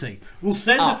 Velocity. We'll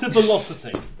send it to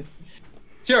Velocity.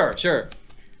 Sure.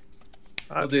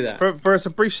 I'll do that. For a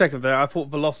brief second there, I thought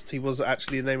Velocity was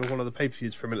actually the name of one of the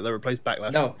pay-per-views for a minute that replaced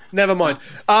Backlash. No. Never mind.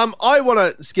 I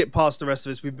want to skip past the rest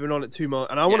of this. We've been on it too much,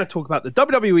 and I want to talk about the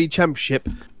WWE Championship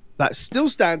that still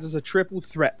stands as a triple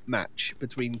threat match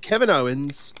between Kevin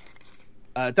Owens,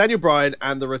 Daniel Bryan,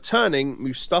 and the returning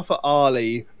Mustafa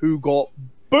Ali, who got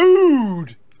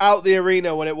booed out the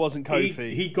arena when it wasn't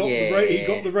Kofi. He got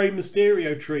the Rey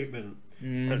Mysterio treatment.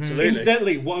 Mm-hmm.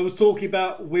 Incidentally, what I was talking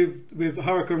about with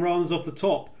Hurricane Rana's off the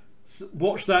top,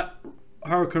 watch that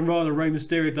Hurricane Rana Rey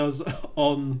Mysterio does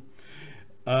on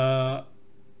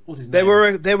what's his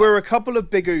name? There were a couple of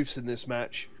big oofs in this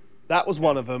match. That was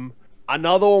one of them.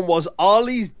 Another one was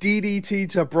Ali's DDT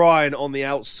to Bryan on the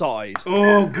outside.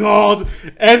 Oh God!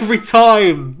 Every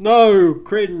time, no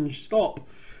cringe. Stop.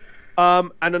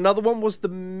 And another one was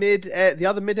the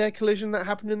other mid-air collision that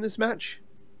happened in this match.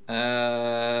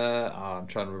 I'm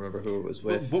trying to remember who it was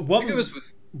with. What it was with.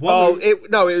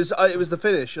 It was the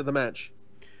finish of the match.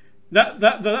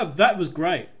 That was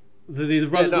great.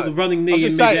 The running knee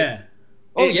in midair.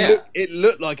 It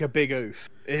looked like a big oof.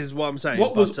 Is what I'm saying.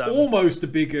 What was almost a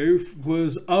big oof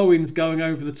was Owens going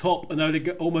over the top and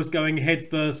almost going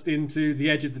headfirst into the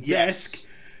edge of the desk.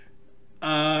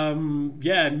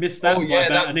 Missed that by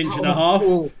about an inch and a half.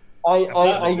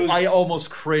 I almost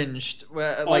cringed.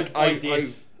 I did.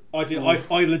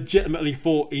 I legitimately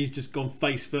thought he's just gone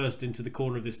face first into the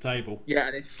corner of this table. Yeah,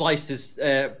 and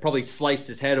it probably sliced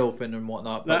his head open and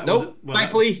whatnot. But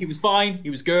thankfully he was fine. He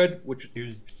was good.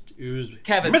 He was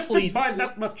Kevin, please, by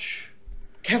that much.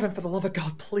 Kevin, for the love of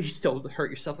God, please don't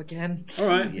hurt yourself again. All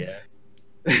right. Yeah.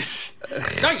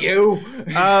 Not you.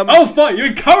 Fine. You're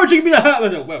encouraging me to hurt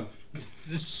myself. Well,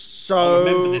 so I'll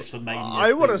remember this for Mania.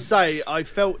 I want to say I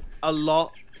felt a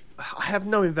lot. I have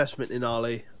no investment in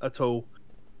Ali at all.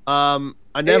 I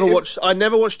never watched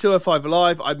 205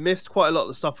 Live. I missed quite a lot of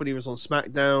the stuff when he was on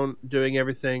SmackDown doing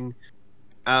everything.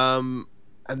 And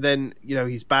then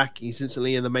he's back. He's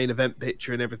instantly in the main event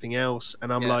picture and everything else.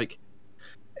 And I'm like,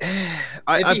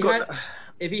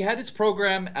 if he had his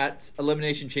program at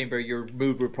Elimination Chamber, your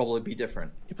mood would probably be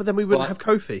different. Yeah, but then we wouldn't have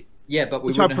Kofi. Yeah, but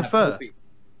which I prefer.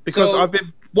 Because I've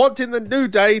been wanting the New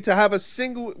Day to have a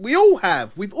single. We all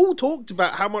have. We've all talked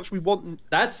about how much we want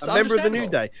a member of the New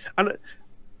Day, and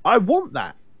I want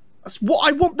that.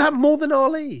 I want that more than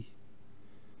Ali.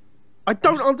 I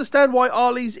don't understand why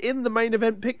Ali's in the main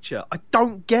event picture. I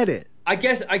don't get it. I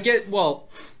get. Well,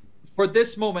 for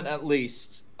this moment at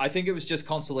least, I think it was just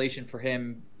consolation for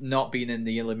him not being in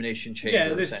the Elimination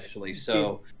Chamber, essentially.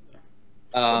 So.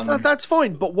 That's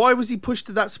fine, but why was he pushed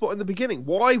to that spot in the beginning?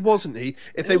 Why wasn't he?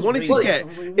 If they wanted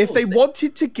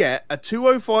to get a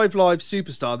 205 Live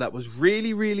superstar that was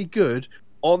really, really good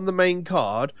on the main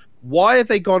card, why have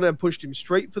they gone and pushed him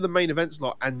straight for the main event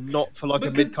slot and not for like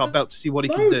a mid-card belt to see what he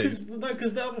can do?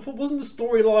 Because wasn't the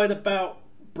storyline about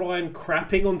Bryan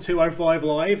crapping on 205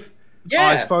 Live?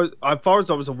 Yeah. As far as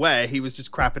I was aware, he was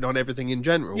just crapping on everything in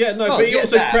general. Yeah, no, but he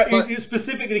also he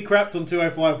specifically crapped on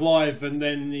 205 Live, and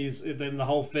then the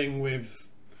whole thing with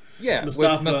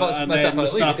Mustafa, and then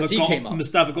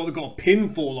Mustafa got a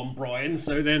pinfall on Bryan,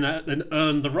 so then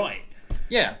earned the right.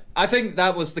 Yeah, I think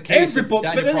that was the case. But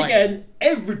then again,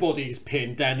 everybody's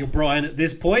pinned Daniel Bryan at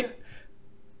this point.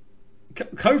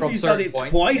 Kofi's done it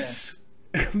twice.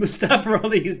 Yeah. Mustafa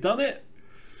Ali's done it.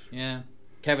 Yeah.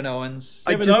 Kevin Owens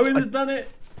has done it.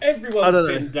 Everyone's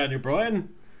pinned Daniel Bryan.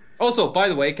 Also, by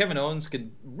the way, Kevin Owens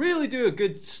can really do a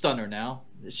good stunner now.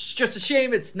 It's just a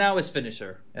shame it's now his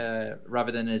finisher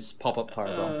rather than his pop-up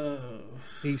powerbomb.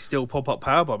 He's still pop-up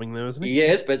powerbombing though, isn't he? He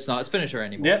is, but it's not his finisher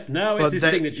anymore. Yep, now it's his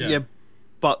signature. Yeah,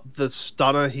 but the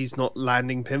stunner, he's not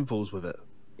landing pinfalls with it.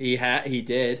 He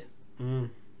did.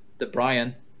 The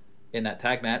Bryan in that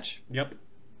tag match. Yep.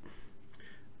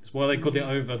 That's why they got it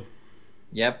over.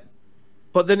 Yep.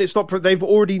 But then it's not. They've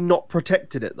already not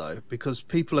protected it though, because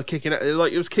people are kicking it.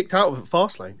 Like it was kicked out of it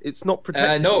Fastlane. It's not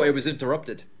protected. No, it was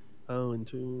interrupted. Oh,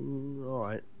 all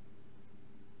right.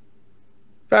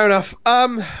 Fair enough. I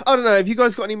don't know. Have you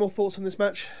guys got any more thoughts on this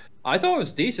match? I thought it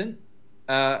was decent.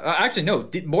 Actually, no,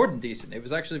 more than decent. It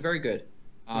was actually very good.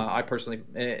 I personally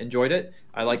enjoyed it.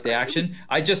 I liked the action.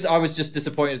 I was just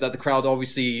disappointed that the crowd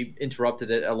obviously interrupted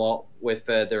it a lot with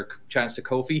their chance to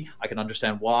Kofi. I can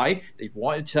understand why they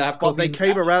wanted to have Kofi. Well, they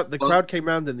came around. The crowd came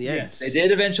around in the end. Yes, they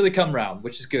did eventually come round,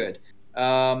 which is good.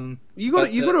 You got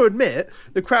to admit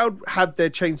the crowd had their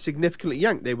chain significantly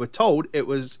yanked. They were told it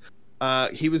was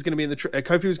he was going to be in the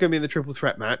Kofi was going to be in the triple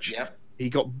threat match. Yep. He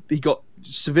got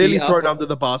severely thrown under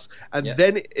the bus, and Yep.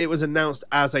 then it was announced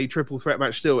as a triple threat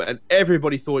match still, and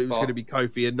everybody thought it was going to be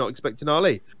Kofi and not expecting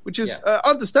Ali, which is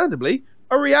understandably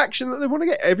a reaction that they want to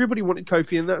get. Everybody wanted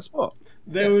Kofi in that spot.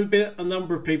 There would be a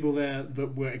number of people there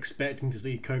that were expecting to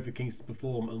see Kofi Kingston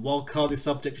perform, and while card is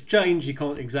subject to change, you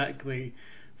can't exactly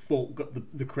fault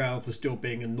the crowd for still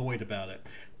being annoyed about it.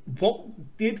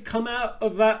 What did come out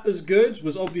of that as good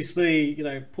was obviously,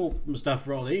 poor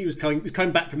Mustafa Ali. He was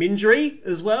coming back from injury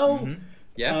as well,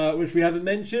 which we haven't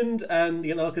mentioned. And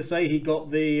like I say, he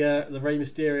got the Rey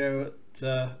Mysterio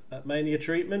at Mania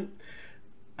treatment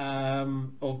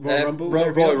of Royal Rumble.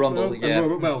 Royal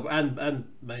Rumble, and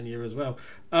Mania as well.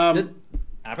 Did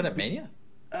happen at Mania?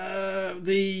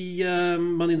 The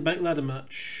Money in the Bank ladder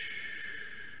match.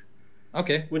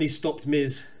 Okay, when he stopped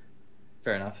Miz.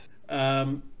 Fair enough.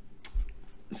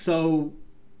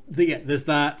 There's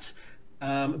that.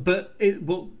 But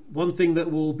one thing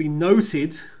that will be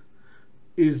noted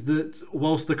is that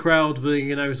whilst the crowd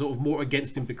were, sort of more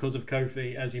against him because of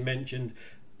Kofi, as you mentioned,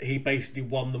 he basically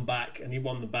won them back, and he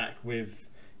won them back with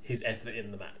his effort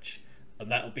in the match.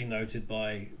 And that will be noted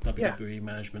by WWE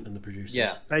management and the producers.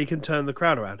 Yeah. Now you can turn the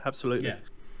crowd around, absolutely. Yeah.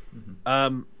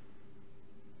 Mm-hmm.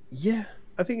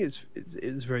 I think it's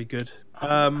very good.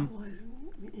 For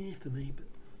me, but...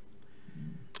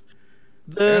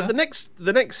 The next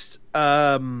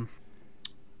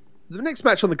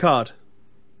match on the card,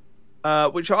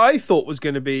 which I thought was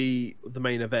going to be the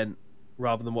main event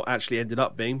rather than what actually ended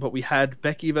up being, but we had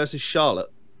Becky versus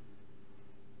Charlotte.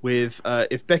 With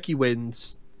if Becky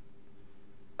wins,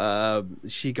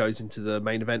 she goes into the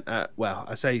main event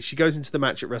she goes into the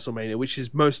match at WrestleMania, which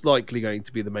is most likely going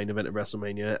to be the main event at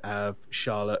WrestleMania of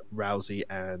Charlotte, Rousey,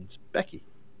 and Becky.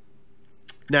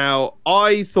 Now,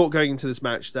 I thought going into this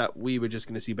match that we were just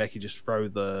going to see Becky just throw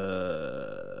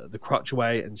the crutch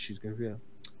away, and she's going to be,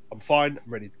 I'm fine,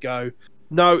 I'm ready to go.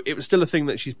 No, it was still a thing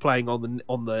that she's playing on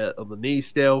the knee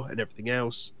still and everything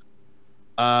else.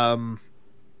 So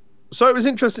it was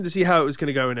interesting to see how it was going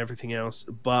to go and everything else.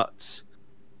 But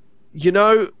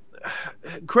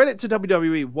credit to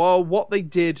WWE. While what they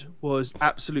did was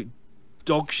absolute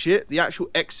dog shit, the actual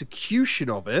execution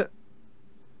of it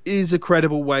is a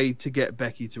credible way to get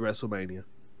Becky to WrestleMania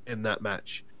in that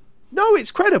match. No,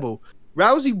 it's credible.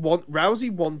 Rousey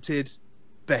wanted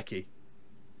Becky.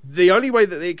 The only way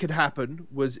that it could happen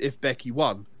was if Becky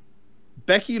won.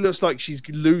 Becky looks like she's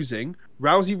losing.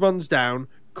 Rousey runs down,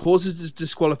 causes a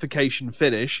disqualification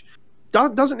finish.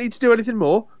 Doesn't need to do anything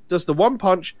more. Does the one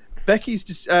punch.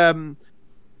 Charlotte's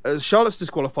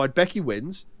disqualified. Becky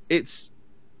wins. It's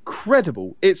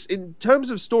credible. It's, in terms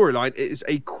of storyline, it is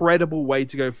a credible way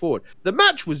to go forward. The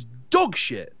match was dog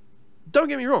shit. Don't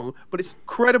get me wrong, but it's a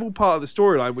credible part of the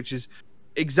storyline, which is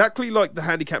exactly like the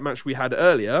handicap match we had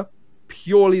earlier,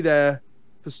 purely there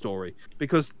for story.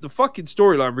 Because the fucking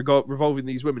storyline revolving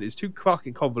these women is too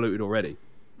fucking convoluted already.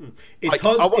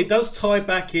 It does tie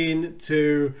back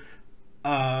into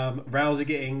Rousey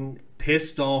getting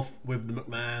pissed off with the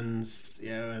McMahons,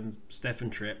 and Stephen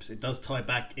Trips. It does tie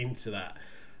back into that.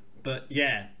 But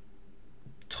yeah,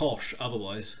 tosh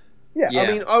otherwise. Yeah. I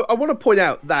mean, I want to point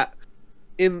out that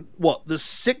in the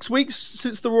 6 weeks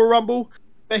since the Royal Rumble,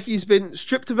 Becky's been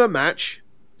stripped of her match,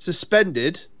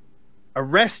 suspended,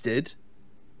 arrested,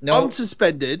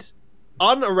 unsuspended,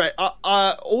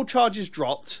 all charges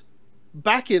dropped,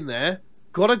 back in there,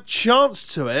 got a chance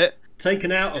to it,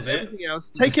 taken out of it, everything else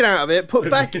taken out of it,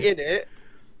 put back in it,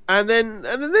 and then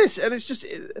this, and it's just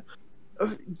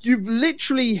you've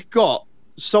literally got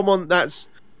someone that's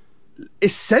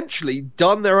essentially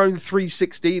done their own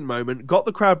 316 moment, got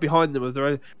the crowd behind them of their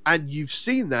own, and you've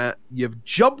seen that, you've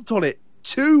jumped on it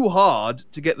too hard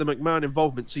to get the McMahon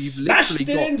involvement, so you've smashed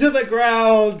literally got into the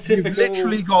ground. Typical. You've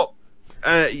literally got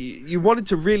you wanted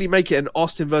to really make it an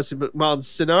Austin versus McMahon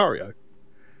scenario.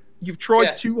 You've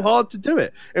tried too hard to do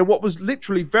it, and what was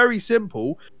literally very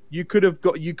simple, you could have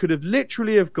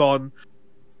literally have gone,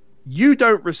 you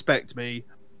don't respect me,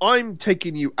 I'm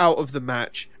taking you out of the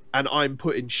match, and I'm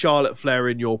putting Charlotte Flair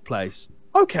in your place.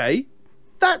 Okay,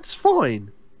 that's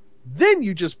fine. Then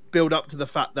you just build up to the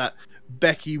fact that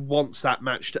Becky wants that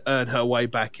match to earn her way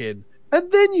back in.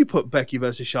 And then you put Becky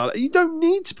versus Charlotte. You don't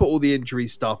need to put all the injury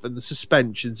stuff and the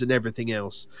suspensions and everything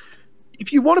else.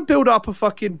 If you want to build up a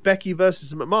fucking Becky versus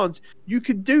the McMahons, you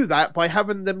could do that by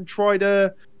having them try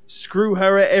to screw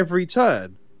her at every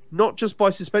turn. Not just by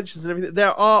suspensions and everything.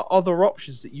 There are other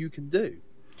options that you can do.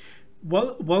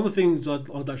 One of the things I'd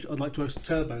like to ask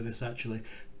Turbo this actually.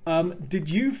 Did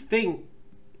you think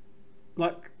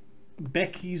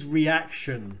Becky's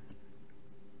reaction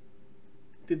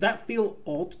Did that feel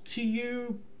odd to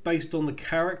you based on the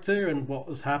character and what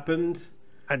has happened?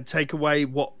 And take away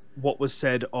what was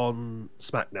said on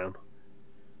SmackDown.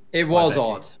 It was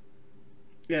odd.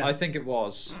 Yeah, I think it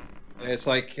was. It's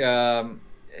like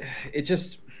it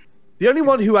just. The only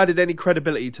one who added any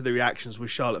credibility to the reactions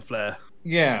was Charlotte Flair.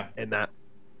 Yeah. In that,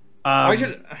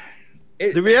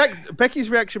 Becky's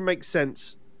reaction makes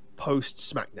sense post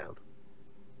SmackDown.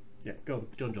 Yeah, go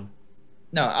on, John.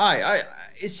 No,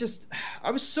 it's just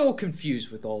I was so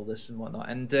confused with all this and whatnot,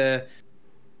 and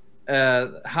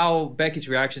how Becky's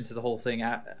reaction to the whole thing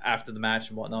after the match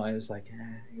and whatnot. It was like,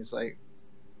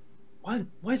 what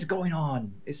is going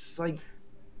on? It's like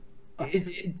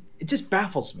it just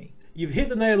baffles me. You've hit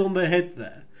the nail on the head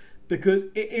there, because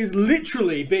it is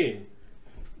literally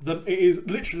what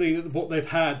they've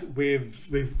had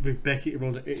with Becky and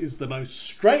Ronda. It is the most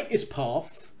straightest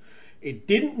path. It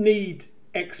didn't need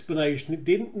explanation. It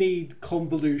didn't need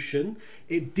convolution.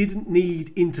 It didn't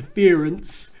need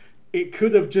interference. It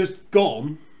could have just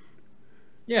gone.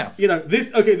 Yeah.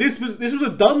 This was a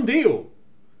done deal.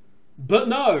 But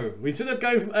no, instead of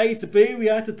going from A to B, we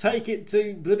had to take it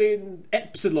to blooming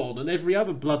Epsilon and every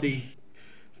other bloody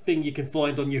thing you can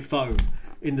find on your phone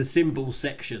in the symbols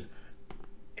section.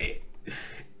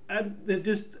 And they've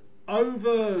just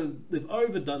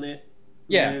overdone it.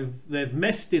 Yeah. They've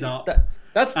messed it up.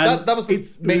 That was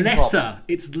the main problem.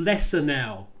 It's lesser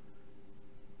now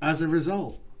as a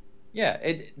result. Yeah,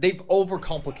 they've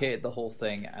overcomplicated the whole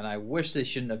thing, and I wish they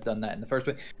shouldn't have done that in the first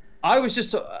place. I was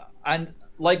just, and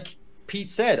like Pete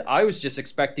said, I was just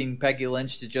expecting Becky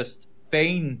Lynch to just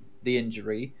feign the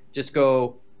injury, just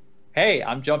go, "Hey,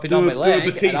 I'm jumping on my leg,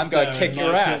 and I'm going to kick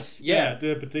your ass." Yeah,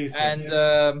 do a Batista.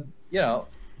 And,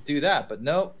 do that. But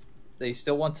no, they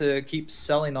still want to keep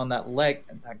selling on that leg.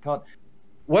 And thank God.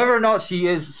 Whether or not she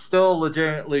is still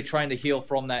legitimately trying to heal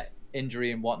from that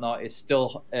injury and whatnot is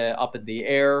still up in the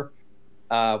air.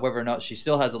 Whether or not she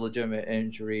still has a legitimate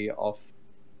injury of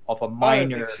a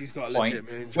minor she's got a point,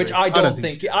 legitimate injury. which I don't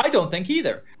think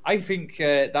either. I think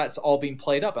that's all being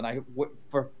played up, and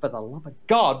for the love of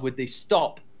God, would they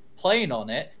stop playing on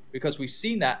it? Because we've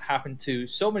seen that happen to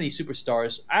so many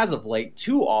superstars as of late,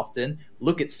 too often.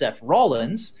 Look at Seth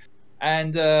Rollins,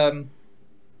 and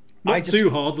not too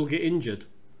hard, they'll get injured.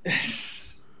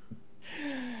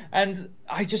 And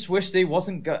I just wish they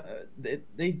wasn't.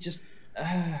 They just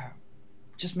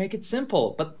make it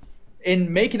simple. But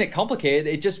in making it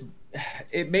complicated,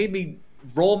 it made me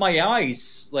roll my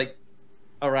eyes like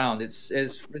around. It's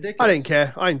ridiculous. I didn't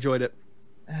care. I enjoyed it.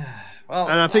 Well,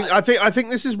 and I think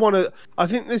this is one of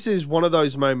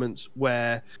those moments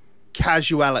where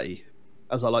casuality,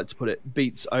 as I like to put it,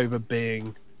 beats over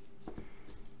being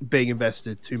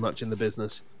invested too much in the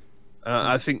business.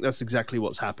 I think that's exactly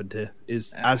what's happened here.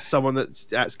 As someone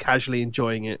that's casually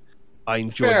enjoying it, I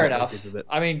enjoy. Fair enough.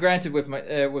 I mean, granted, with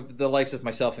with the likes of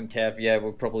myself and Kev,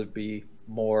 we'll probably be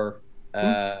more,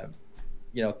 either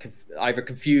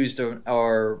confused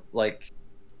or like,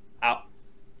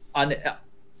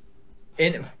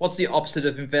 what's the opposite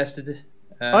of invested?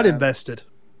 Uninvested.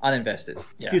 Uninvested.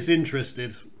 Yeah.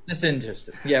 Disinterested.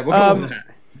 Yeah, we'll go with that.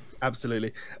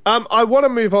 Absolutely. I want to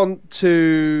move on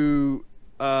to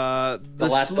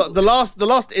the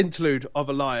last interlude of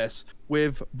Elias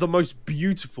with the most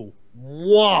beautiful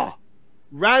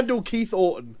Randall Keith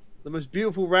Orton, the most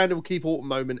beautiful Randall Keith Orton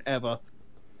moment ever,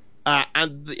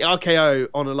 and the RKO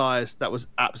on Elias, that was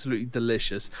absolutely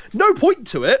delicious. No point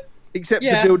to it except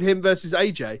to build him versus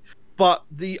AJ, but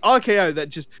the RKO that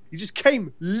just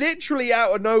came literally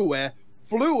out of nowhere,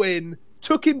 flew in,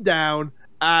 took him down,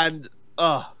 and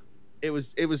it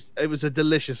was a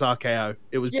delicious RKO.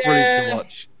 It was brilliant to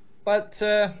watch. But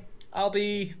I'll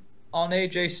be on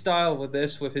AJ style with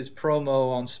this, with his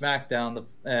promo on SmackDown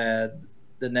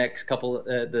the next couple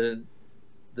the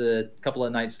couple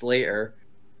of nights later,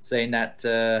 saying that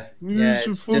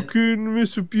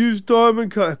misabused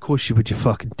Diamond Cut. Of course you would, you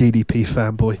fucking DDP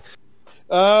fanboy.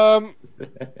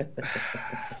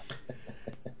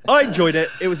 I enjoyed it.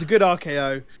 It was a good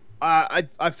RKO.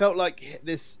 I felt like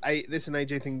this and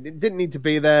AJ thing didn't need to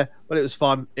be there, but it was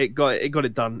fun. It got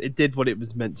it done. It did what it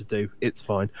was meant to do. It's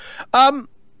fine.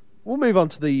 We'll move on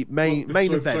to the main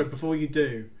event. Sorry, before you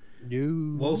do,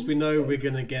 whilst we know we're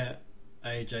gonna get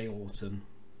AJ Orton,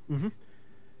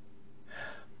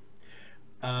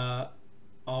 are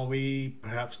we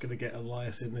perhaps gonna get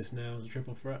Elias in this now as a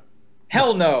triple threat?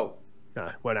 Hell no.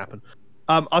 No, won't happen.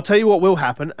 I'll tell you what will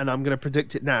happen, and I'm going to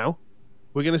predict it now.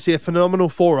 We're going to see a phenomenal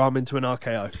forearm into an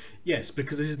RKO. Yes,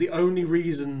 because this is the only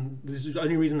reason. This is the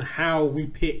only reason how we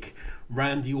pick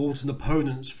Randy Orton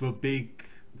opponents for big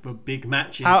for big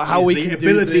matches How is we the can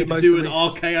ability to do an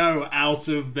most RKO out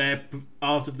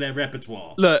of their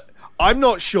repertoire. Look, I'm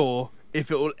not sure if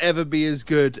it will ever be as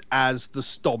good as the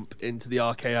stomp into the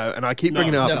RKO, and I keep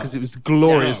bringing it up because it was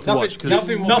glorious to watch.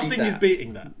 Nothing is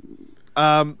beating that.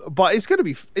 But it's gonna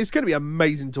be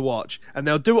amazing to watch, and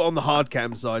they'll do it on the hard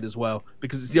cam side as well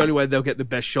because it's the only way they'll get the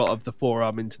best shot of the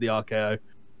forearm into the RKO.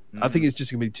 I think it's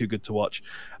just gonna be too good to watch,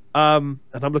 and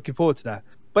I'm looking forward to that.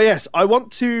 But yes, I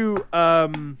want to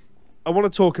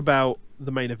talk about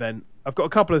the main event. I've got a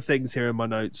couple of things here in my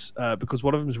notes because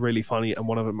one of them is really funny and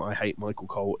one of them I hate Michael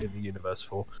Cole in the universe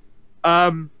for.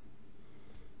 I've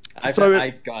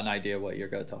got an idea what you're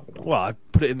going to talk about. Well, I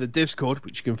put it in the Discord,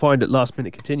 which you can find at Last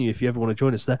Minute Continue if you ever want to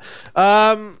join us there.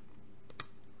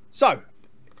 So,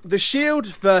 the Shield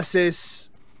versus...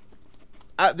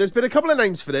 there's been a couple of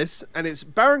names for this, and it's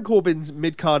Baron Corbin's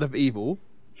Mid-Card of Evil,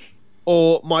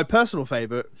 or my personal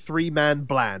favourite, Three-Man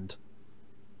Bland.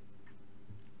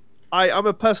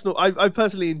 I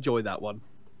personally enjoy that one.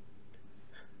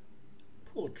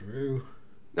 Poor Drew.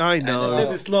 I know. I said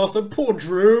this last time. Poor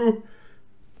Drew.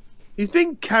 He's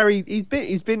been carried. He's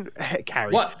been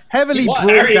carried. What? Heavily He's brought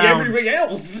carrying down. everything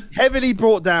else. Heavily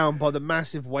brought down by the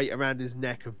massive weight around his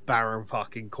neck of Baron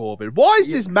fucking Corbin. Why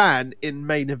is this man in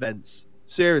main events?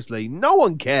 Seriously, no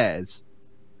one cares.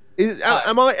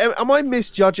 Am I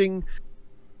misjudging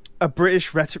a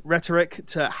British rhetoric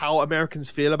to how Americans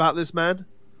feel about this man?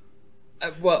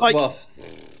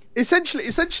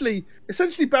 Essentially,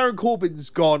 Baron Corbin's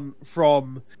gone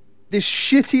from this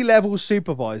shitty level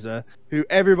supervisor who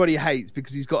everybody hates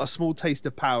because he's got a small taste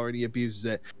of power and he abuses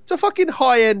it, to fucking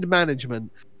high-end management,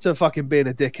 to fucking being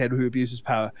a dickhead who abuses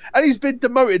power. And he's been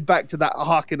demoted back to that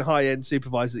fucking high-end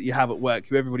supervisor that you have at work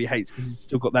who everybody hates because he's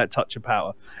still got that touch of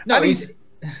power. No, and he's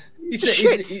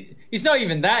not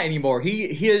even that anymore.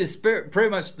 He is pretty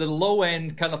much the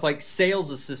low-end kind of like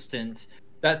sales assistant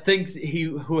that thinks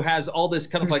who has all this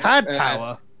kind of who's like had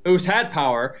power. Who's had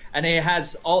power, and he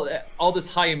has all this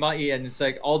high and mighty, and it's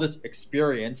like all this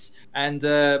experience, and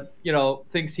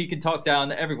thinks he can talk down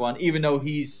to everyone, even though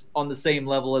he's on the same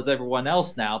level as everyone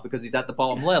else now because he's at the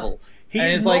bottom level.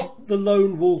 He's not the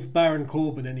lone wolf Baron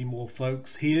Corbin anymore,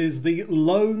 folks. He is the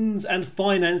loans and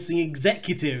financing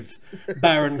executive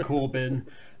Baron Corbin,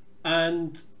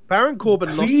 and Baron Corbin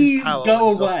please lost his power. Go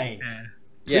away.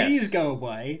 Yes. Go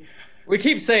away. We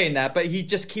keep saying that, but he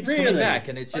just keeps coming back,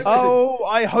 and it's just... Oh,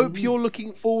 I hope you're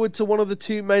looking forward to one of the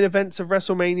two main events of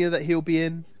WrestleMania that he'll be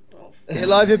in.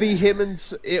 It'll either be him and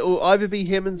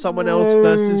someone else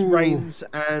versus Reigns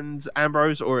and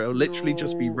Ambrose, or it'll literally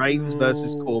just be Reigns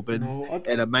versus Corbin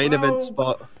in a main event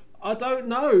spot. I don't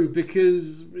know,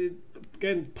 because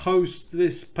again, post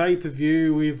this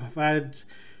pay-per-view, we've had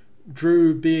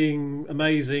Drew being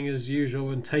amazing as usual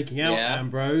and taking out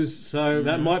Ambrose, so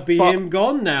that might be him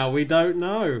gone now. We don't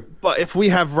know. But if we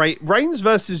have Reigns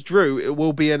versus Drew, it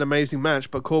will be an amazing match,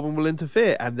 but Corbin will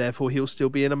interfere, and therefore he'll still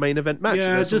be in a main event match.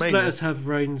 Yeah, just let us have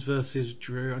Reigns versus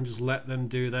Drew and just let them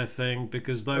do their thing,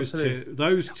 because those two.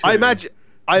 I imagine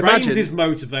Reigns is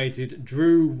motivated.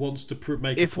 Drew wants to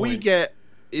make a point.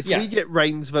 If we get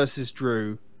Reigns versus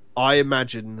Drew, I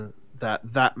imagine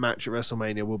that match at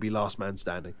WrestleMania will be Last Man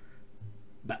Standing.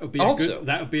 That would be a good.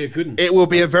 That would be a good one. It will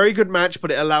be a very good match, but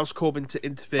it allows Corbin to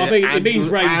interfere. I mean, it means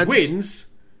Reigns wins.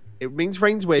 It means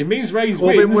Reigns wins. It means Reigns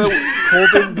wins.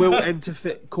 Corbin will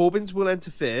interfere. Corbin's will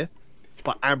interfere,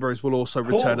 but Ambrose will also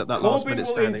return at that last minute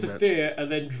standing match. Corbin will interfere,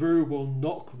 and then Drew will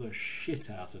knock the shit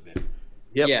out of him.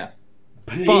 Yep. Yeah.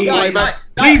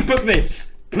 Please book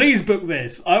this. Please book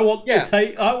this. I want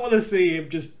to see him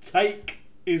just take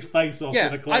his face off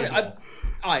with a claymore.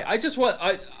 I just want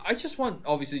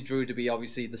obviously Drew to be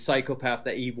obviously the psychopath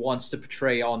that he wants to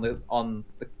portray on the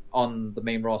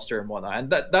main roster and whatnot, and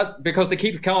that because they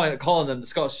keep calling him the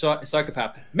Scottish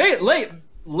psychopath. Let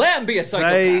him be a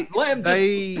psychopath. Let him just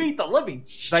beat the living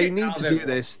shit They need to do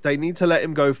this. They need to let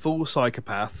him go full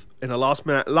psychopath in a last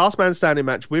man standing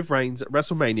match with Reigns at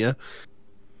WrestleMania.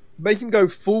 Make him go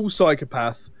full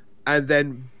psychopath, and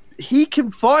then he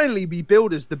can finally be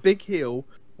billed as the big heel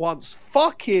once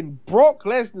fucking Brock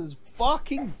Lesnar's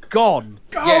fucking gone.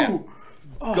 Go!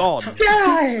 Yeah. Gone.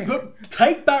 Look,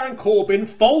 take Baron Corbin,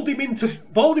 fold him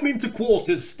into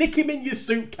quarters, stick him in your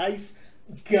suitcase,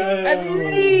 go and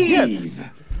leave. Yeah.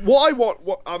 We're gonna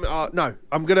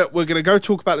go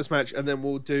talk about this match, and then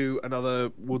we'll do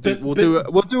another. We'll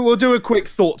do a quick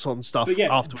thoughts on stuff. But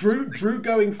yeah, afterwards. Drew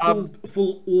going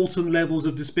full Orton levels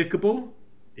of despicable.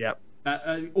 Yep.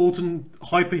 Orton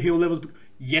hyper heel levels.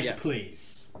 Yes,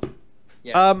 please.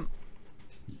 Yes.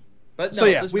 But no,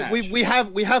 we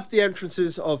have the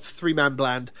entrances of Three Man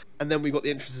Bland, and then we've got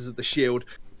the entrances of the Shield,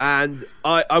 And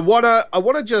I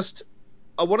wanna just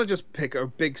pick a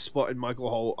big spot in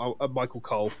Michael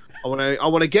Cole. I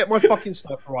wanna get my fucking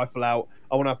sniper rifle out.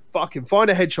 I wanna fucking find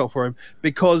a headshot for him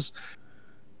because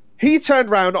he turned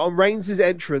around on Reigns'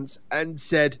 entrance and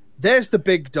said, "There's the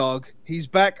big dog. He's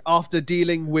back after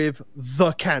dealing with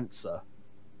the cancer."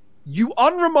 You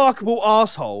unremarkable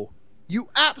asshole. You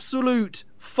absolute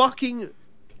fucking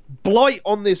blight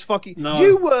on this fucking... No.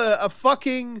 You were a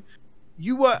fucking...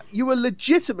 You were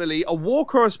legitimately a war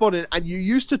correspondent and you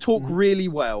used to talk really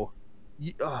well.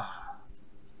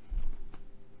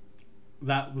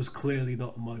 That was clearly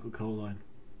not a Michael Cole line.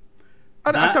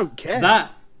 I don't care.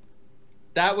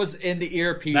 That was in the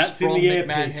earpiece That's from in the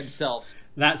McMahon earpiece. himself.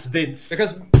 That's Vince.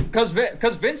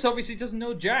 Because Vince obviously doesn't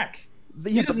know Jack.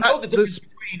 He doesn't know the difference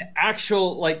between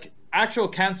actual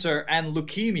cancer and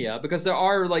leukemia, because there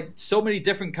are like so many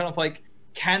different kind of like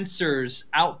cancers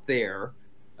out there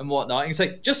and whatnot. And it's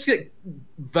like just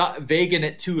vaguing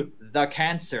it to the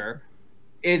cancer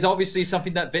is obviously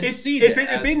something that Vince sees. If it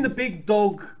had been the big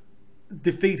dog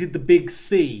defeated the big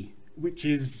C, which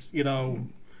is, you know,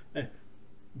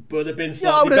 would have been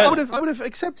slightly better. I would have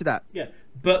accepted that. Yeah,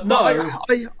 but no.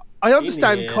 I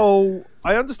understand Cole.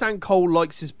 I understand Cole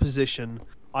likes his position.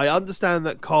 I understand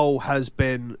that Cole has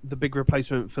been the big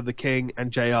replacement for the King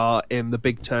and JR in the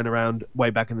big turnaround way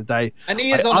back in the day. And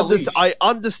he is on a leash. I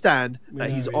understand that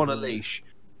he's on a leash.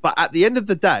 But at the end of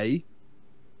the day,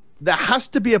 there has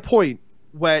to be a point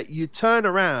where you turn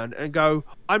around and go,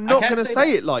 I'm not going to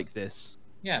say it like this.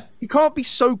 Yeah. You can't be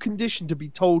so conditioned to be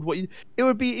told what you... It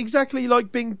would be exactly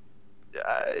like being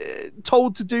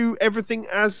told to do everything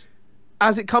as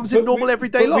it comes in normal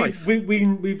everyday life.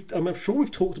 I'm sure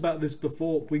we've talked about this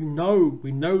before. We know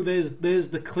there's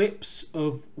the clips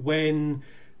of when,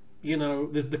 you know,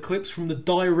 there's the clips from the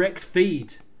direct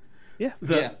feed. Yeah.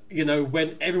 You know,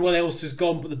 when everyone else is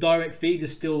gone, but the direct feed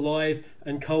is still live,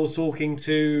 and Cole's talking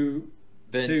to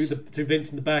Vince, to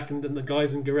Vince in the back, and the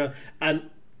guys in Guerrero, and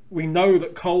we know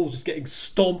that Cole's just getting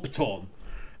stomped on,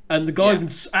 and the guy's been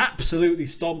absolutely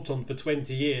stomped on for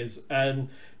 20 years, and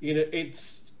you know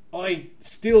I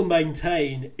still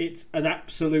maintain it's an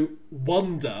absolute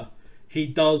wonder he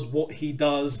does what he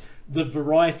does, the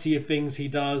variety of things he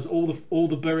does, all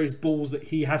the various balls that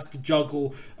he has to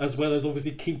juggle, as well as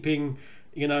obviously keeping,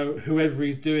 you know, whoever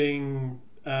he's doing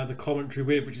the commentary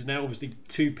with, which is now obviously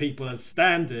two people as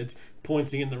standard,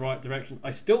 pointing in the right direction.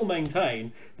 I still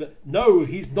maintain that no,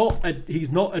 he's not a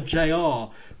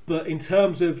JR, but in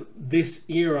terms of this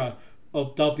era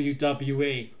of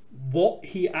WWE, what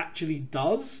he actually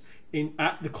does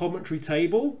at the commentary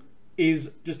table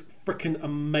is just freaking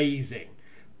amazing,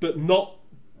 but not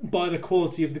by the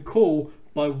quality of the call,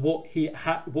 by what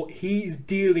he's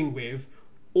dealing with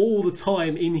all the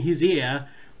time in his ear,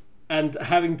 and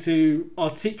having to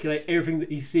articulate everything that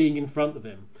he's seeing in front of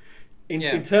him.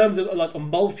 In terms of like a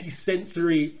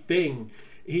multi-sensory thing,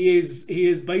 he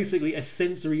is basically a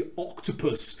sensory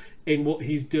octopus in what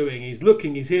he's doing. He's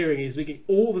looking, he's hearing, he's speaking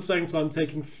all at the same time,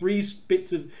 taking three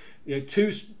bits of, you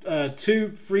know,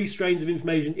 two free strains of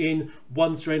information in,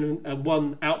 one strain and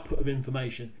one output of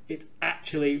information. It's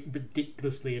actually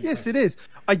ridiculously impressive. Yes, it is.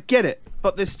 I get it,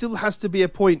 but there still has to be a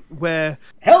point where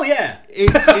hell yeah,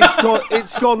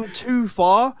 it's gone too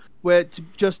far where to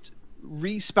just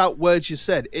re-spout words you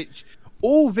said.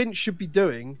 All Vince should be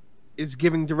doing is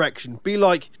giving direction. Be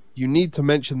like, you need to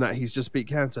mention that he's just beat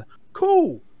cancer.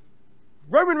 Cool.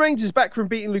 Roman Reigns is back from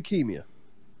beating leukemia.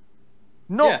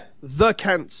 Not the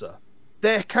cancer.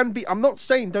 There can be... I'm not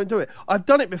saying don't do it. I've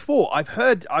done it before.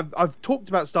 I've talked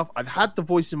about stuff. I've had the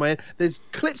voice in my head. There's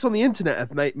clips on the internet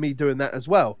of me doing that as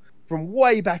well, from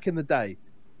way back in the day.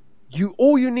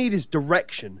 All you need is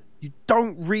direction. You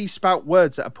don't re-spout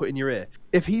words that are put in your ear.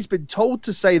 If he's been told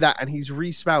to say that and he's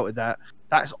re-spouted that,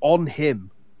 that's on him.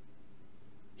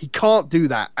 He can't do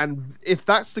that. And if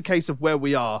that's the case of where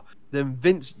we are, then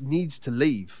Vince needs to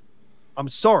leave. I'm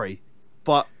sorry,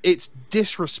 but it's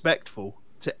disrespectful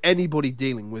to anybody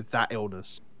dealing with that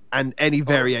illness and any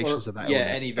variations of that illness. Yeah,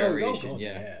 any variation, God,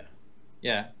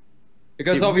 yeah.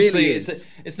 Because obviously really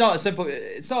it's not a simple...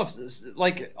 It's not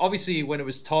like, obviously when it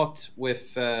was talked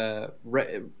with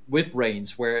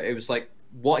Reigns, where it was like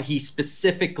what he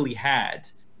specifically had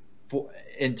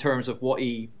in terms of what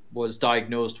he was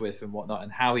diagnosed with and whatnot,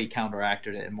 and how he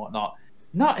counteracted it and whatnot.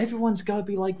 Not everyone's got to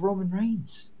be like Roman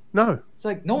Reigns. No. It's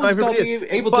like no one's got to be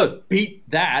able to beat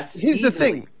that. Here's the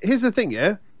thing,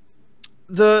 yeah?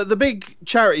 The big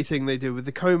charity thing they do with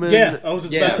the Komen... Yeah, I was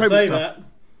just about to say that.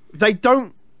 They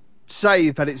don't say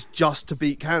that it's just to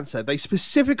beat cancer. They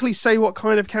specifically say what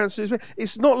kind of cancer it is.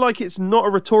 It's not like it's not a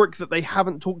rhetoric that they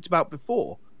haven't talked about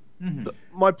before.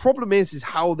 My problem is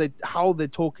how they're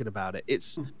talking about it.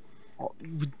 It's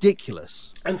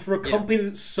ridiculous. And for a company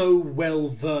that's so well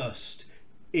versed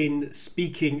in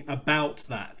speaking about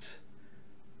that,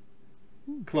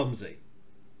 clumsy.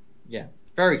 Yeah,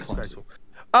 very clumsy.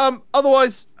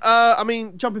 Otherwise, I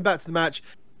mean, jumping back to the match,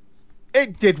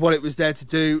 it did what it was there to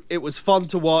do. It was fun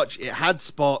to watch. It had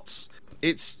spots.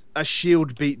 It's a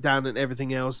Shield beatdown and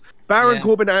everything else. Baron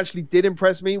Corbin actually did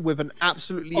impress me with an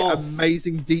absolutely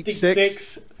amazing deep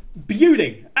six.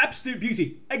 Beauty. Absolute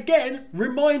beauty. Again,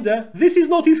 reminder, this is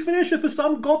not his finisher for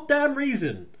some goddamn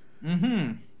reason.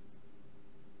 Mm-hmm.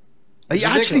 He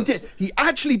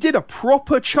actually did a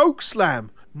proper choke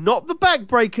slam. Not the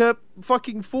backbreaker,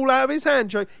 fucking fall out of his hand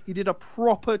choke. He did a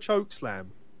proper choke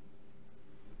slam.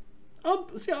 I'll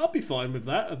be fine with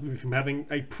that, with him having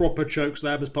a proper choke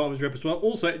slam as part of his repertoire.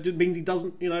 Also, it means he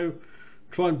doesn't,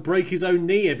 try and break his own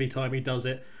knee every time he does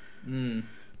it.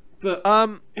 But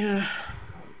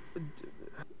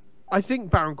I think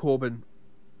Baron Corbin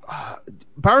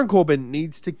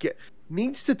needs to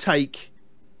take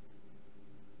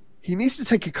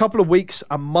a couple of weeks,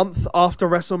 a month after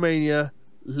WrestleMania,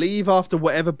 leave after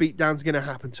whatever beatdown's going to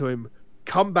happen to him,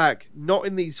 come back, not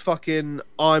in these fucking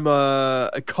I'm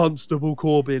a Constable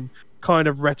Corbin kind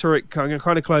of rhetoric, kind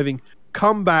of clothing.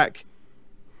 Come back,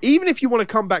 even if you want to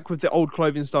come back with the old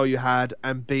clothing style you had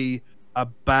and be a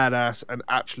badass and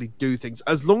actually do things.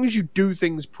 As long as you do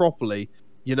things properly,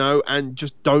 and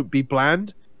just don't be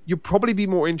bland, you'll probably be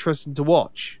more interesting to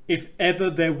watch. If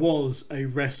ever there was a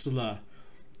wrestler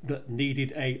that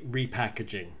needed a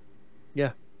repackaging.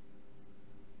 Yeah.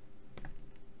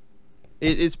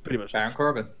 It's pretty much Baron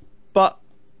Corbin. But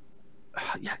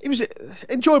yeah, it was an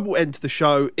enjoyable end to the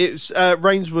show. It's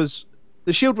Reigns was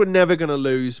the Shield were never going to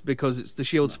lose because it's the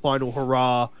Shield's final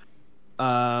hurrah.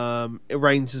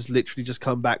 Reigns has literally just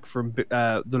come back from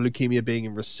the leukemia being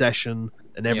in recession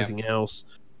and everything else.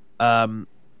 The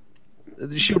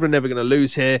Shield were never going to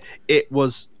lose here. It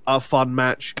was a fun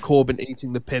match. Corbin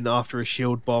eating the pin after a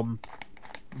Shield bomb.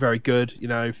 Very good.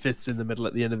 Fifths in the middle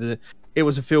at the end of it. It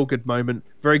was a feel-good moment.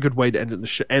 Very good way to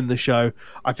end the show.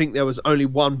 I think there was only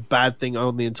one bad thing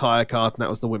on the entire card, and that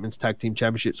was the Women's Tag Team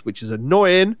Championships, which is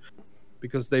annoying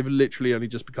because they've literally only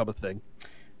just become a thing.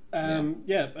 And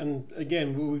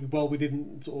again, while we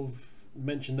didn't sort of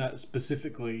mention that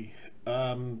specifically,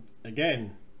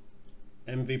 again,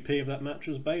 MVP of that match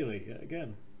was Bayley yet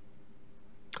again.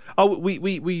 Oh,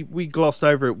 we glossed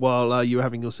over it while you were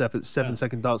having your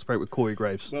 7-second dance break with Corey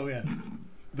Graves. Well, yeah.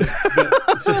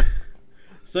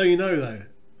 So though,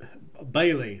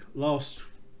 Bayley last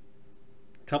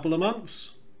couple of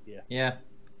months,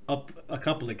 up a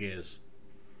couple of gears.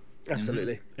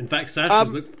 Absolutely. In fact,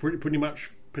 Sasha's looked pretty much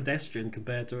pedestrian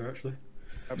compared to her, actually.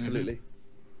 Absolutely.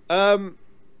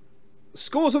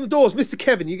 Scores on the doors, Mr.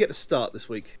 Kevin. You get to start this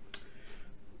week.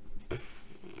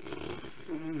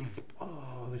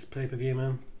 Oh, this pay-per-view,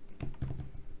 man.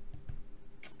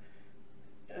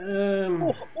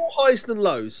 More highs than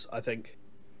lows, I think.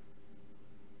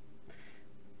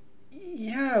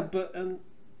 Yeah, but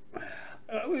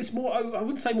it's more. I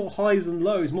wouldn't say more highs than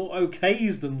lows. More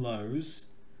okays than lows.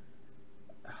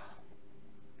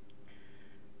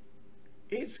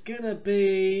 It's gonna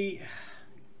be.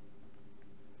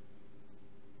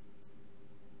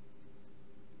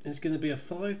 It's gonna be a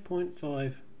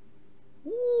 5.5.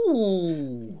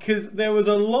 Ooh. Because there was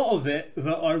a lot of it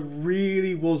that I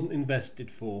really wasn't invested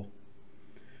for.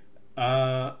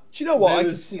 Do you know what? I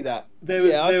can see that. I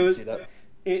can see that.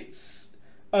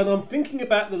 And I'm thinking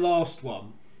about the last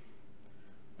one,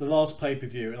 the last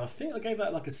pay-per-view, and I think I gave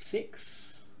that like a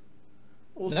 6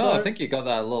 or so. No, I think you got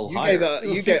that a little higher. Or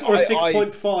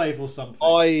 6.5 or something.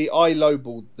 I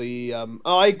lowballed the.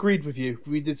 I agreed with you.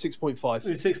 We did 6.5.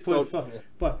 6.5,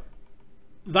 but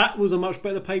that was a much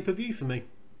better pay-per-view for me.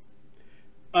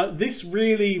 This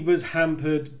really was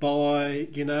hampered by,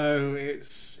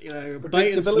 it's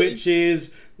bait and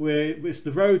switches. It's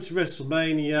the road to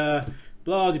WrestleMania,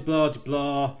 blah blah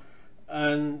blah,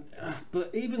 and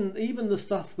but even the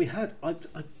stuff we had, I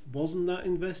wasn't that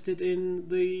invested in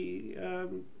the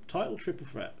title triple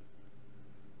threat.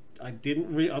 I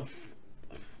didn't really.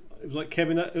 It was like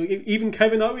even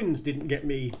Kevin Owens didn't get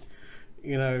me.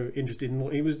 Interested in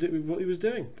what he was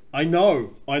doing. I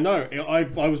know. I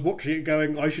was watching it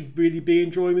going, I should really be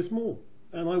enjoying this more,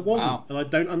 and I wasn't. Wow. And I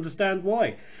don't understand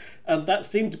why. And that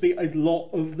seemed to be a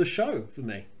lot of the show for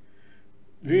me.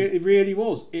 It really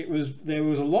was. There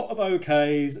was a lot of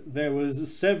okays. There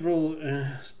was several,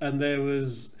 and there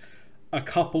was a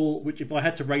couple which, if I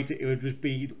had to rate it, it would just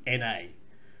be NA,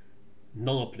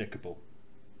 non-applicable,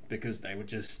 because they were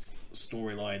just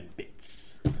storyline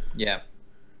bits. Yeah.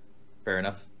 Fair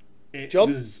enough. it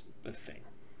John? was a thing.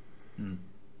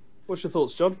 What's your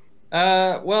thoughts, John?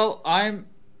 Well, I'm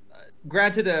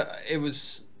granted it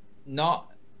was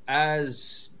not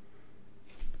as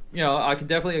I can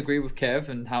definitely agree with Kev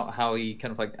and how he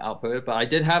kind of like output it, but I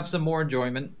did have some more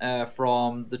enjoyment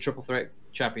from the Triple Threat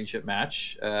Championship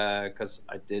match because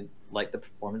I did like the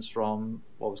performance from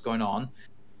what was going on.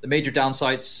 The major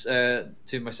downsides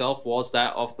to myself was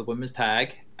that of the women's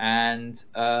tag and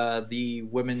the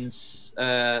women's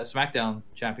SmackDown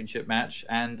Championship match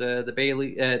and the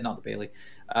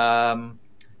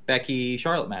Becky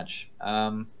Charlotte match.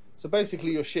 So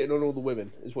basically, you're shitting on all the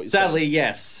women, is what you're Sadly, saying.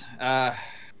 yes.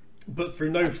 But through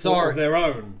no fault of their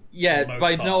own. Yeah,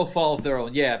 by no fault of their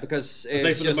own. Yeah, because I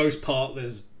say for the most part,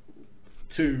 there's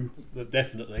two that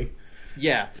definitely.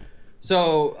 Yeah.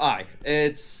 So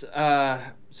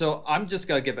so I'm just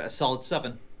gonna give it a solid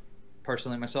 7,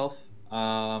 personally myself.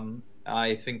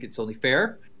 I think it's only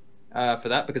fair for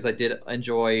that because I did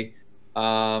enjoy,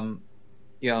 the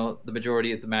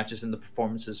majority of the matches and the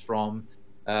performances from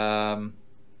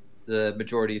the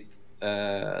majority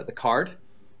of the card,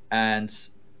 and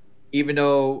even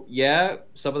though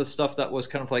some of the stuff that was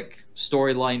kind of like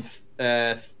storyline,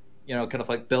 kind of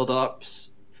like build-ups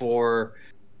for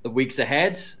the weeks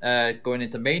ahead, going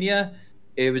into Mania,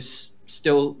 it was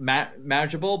still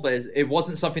manageable, but it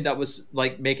wasn't something that was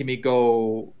like making me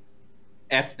go,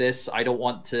 F this, I don't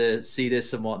want to see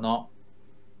this and whatnot.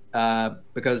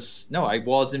 Because no, I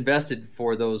was invested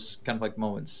for those kind of like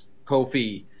moments.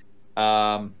 Kofi,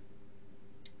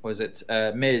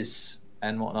 Miz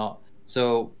and whatnot.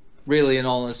 So really, in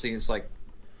all honesty, it's like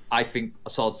I think a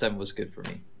solid 7 was good for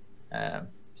me.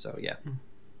 So yeah.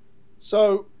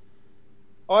 So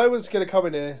I was going to come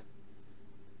in here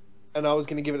and I was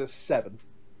going to give it a 7.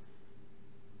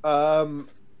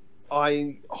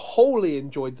 I wholly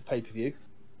enjoyed the pay-per-view,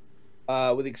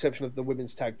 with the exception of the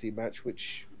women's tag team match,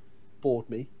 which bored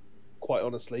me, quite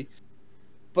honestly.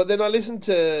 But then I listened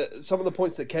to some of the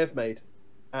points that Kev made,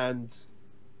 and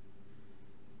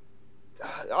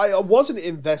I wasn't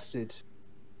invested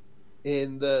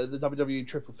in the WWE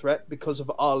Triple Threat because of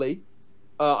Ali.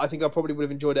 I think I probably would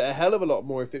have enjoyed it a hell of a lot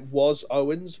more if it was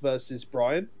Owens versus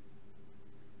Bryan.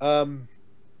 But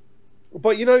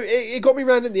it got me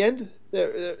round in the end.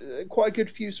 There quite a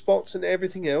good few spots and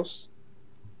everything else.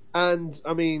 And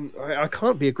I mean, I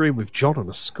can't be agreeing with John on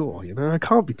a score. I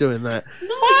can't be doing that.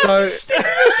 No, stick with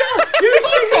your gun. You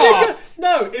stick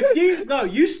with your gun. No,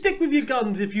 you stick with your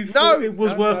guns if you thought it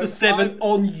was worth a 7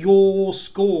 on your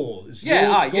score.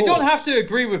 You don't have to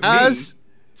agree with me. As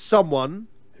someone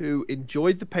who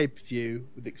enjoyed the pay-per-view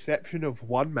with the exception of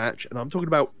one match, and I'm talking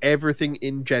about everything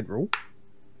in general,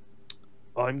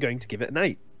 I'm going to give it an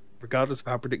 8, regardless of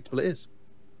how predictable it is.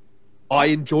 I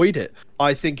enjoyed it.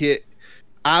 I think it,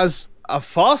 as a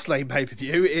Fastlane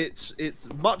pay-per-view, it's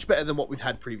much better than what we've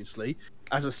had previously.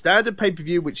 As a standard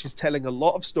pay-per-view, which is telling a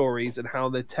lot of stories and how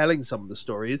they're telling some of the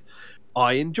stories,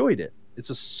 I enjoyed it. It's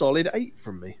a solid 8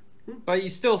 from me. But you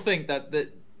still think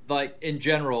that like in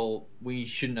general, we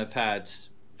shouldn't have had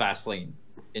Fastlane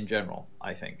in general,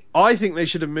 I think. I think they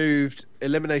should have moved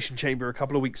Elimination Chamber a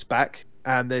couple of weeks back,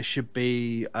 and there should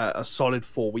be a solid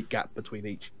 4-week gap between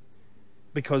each.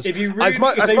 Because if they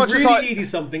really needed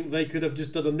something, they could have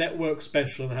just done a network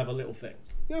special and have a little thing.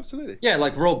 Yeah, absolutely. Yeah,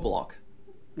 like Roadblock.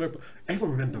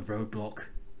 Everyone remember Roadblock?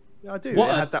 Yeah, I do. What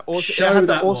it had that awesome, show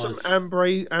that awesome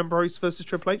was. Ambrose versus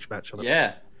Triple H match on it.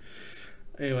 Yeah.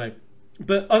 Anyway,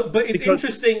 but it's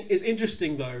interesting. It's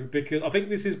interesting though, because I think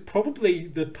this is probably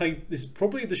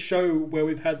the show where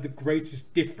we've had the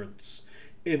greatest difference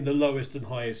in the lowest and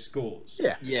highest scores.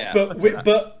 Yeah, yeah.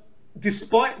 But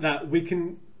despite that, we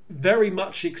can very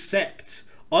much accept.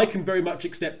 I can very much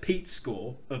accept Pete's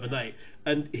score of an 8,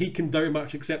 and he can very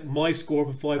much accept my score of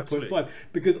a 5.5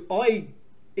 because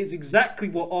it's exactly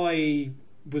what I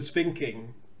was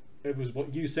thinking. It was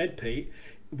what you said, Pete.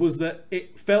 Was that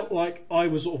it felt like I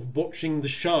was sort of watching the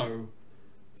show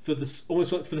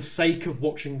almost like for the sake of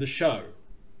watching the show.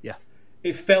 Yeah,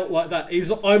 it felt like that.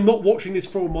 I'm not watching this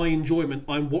for my enjoyment.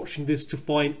 I'm watching this to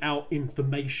find out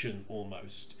information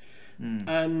almost.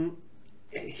 And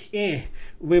yeah,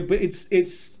 but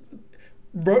it's.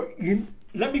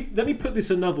 Let me put this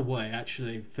another way,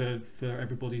 actually, for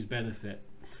everybody's benefit.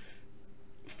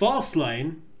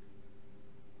 Fastlane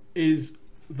is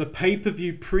the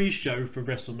pay-per-view pre-show for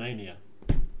WrestleMania.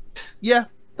 Yeah,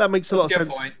 that makes a lot of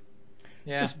sense. Point.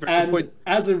 Yeah, that's a very good point.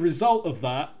 As a result of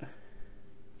that,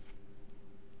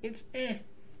 it's at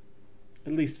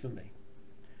least for me.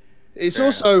 It's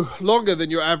also longer than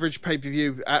your average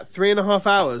pay-per-view at 3.5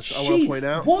 hours. I want to point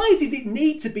out. Why did it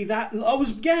need to be that? When I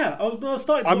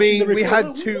started. I mean, watching the we record,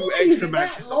 had 2 extra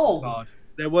matches on the card.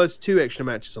 There was 2 extra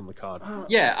matches on the card.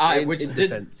 Which in didn't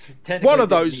defense. technically One of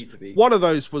didn't those, need to be. one of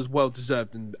those was well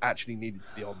deserved and actually needed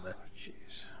to be on there.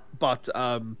 Jeez. But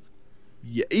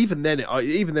yeah, even then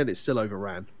it still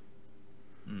overran.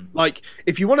 Like,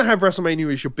 if you want to have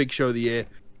WrestleMania as your big show of the year,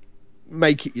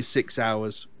 make it your 6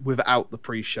 hours without the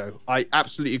pre-show. I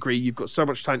absolutely agree. You've got so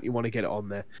much time you want to get it on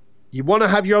there. You want to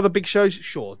have your other big shows?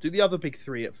 Sure, do the other big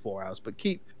 3 at 4 hours, but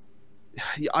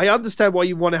I understand why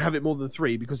you want to have it more than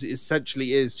 3, because it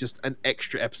essentially is just an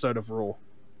extra episode of Raw.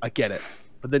 I get it,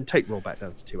 but then take Raw back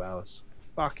down to 2 hours.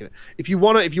 Fucking it. If you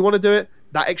want to do it,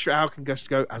 that extra hour can just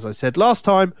go, as I said last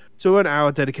time, to an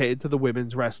hour dedicated to the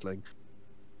women's wrestling.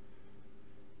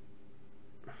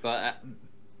 But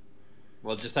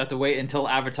we'll just have to wait until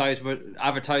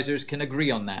advertisers can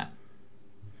agree on that,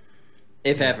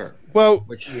 if ever. Well,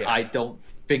 which I don't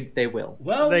think they will.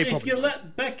 Well, if you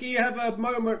let Becky have a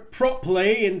moment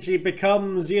properly and she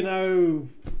becomes,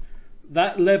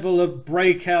 that level of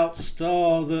breakout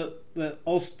star that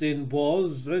Austin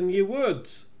was, then you would.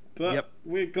 But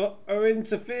we got to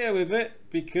interfere with it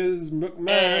because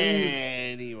McMahon's...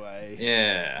 Anyway.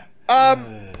 Yeah.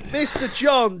 Mr.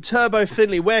 John Turbo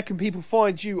Finley, where can people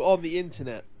find you on the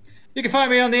internet? You can find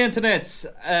me on the internet,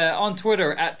 on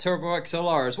Twitter at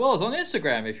TurboXLR, as well as on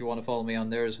Instagram if you want to follow me on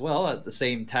there as well at the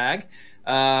same tag.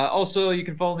 Also, you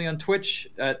can follow me on Twitch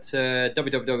at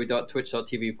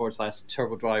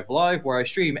www.twitch.tv/TurboDrive Live, where I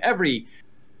stream every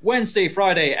Wednesday,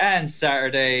 Friday, and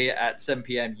Saturday at 7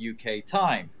 p.m. UK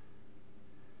time.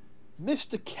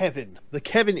 Mr. Kevin, the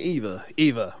Kevin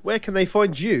Eva, where can they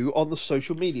find you on the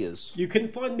social medias? You can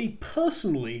find me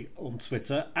personally on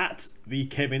Twitter at the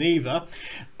Kevin Eva.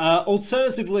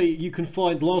 Alternatively, you can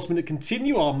find Last Minute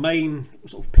Continue, our main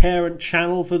sort of parent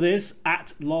channel for this,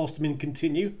 at Last Minute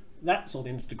Continue. That's on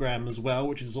Instagram as well,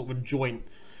 which is sort of a joint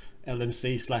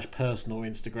LMC/personal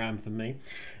Instagram for me.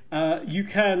 You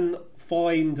can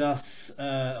find us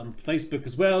on Facebook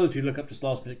as well. If you look up just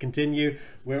Last Minute Continue,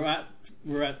 we're at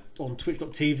on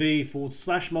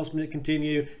twitch.tv/Last Minute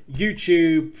Continue.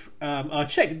 YouTube, I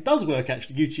checked, it does work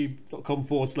actually,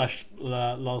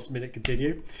 youtube.com/Last Minute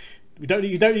Continue. You don't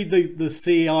need the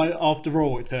CI after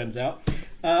all, it turns out.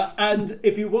 And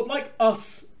if you would like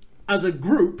us as a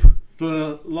group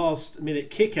for Last Minute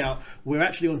Kickout, we're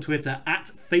actually on Twitter at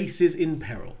Faces in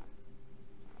Peril.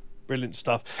 Brilliant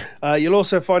stuff. You'll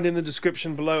also find in the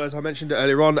description below, as I mentioned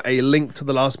earlier on, a link to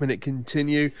the Last Minute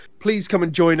Continue. Please come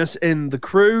and join us in the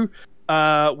crew.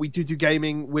 We do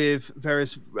gaming with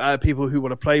various people who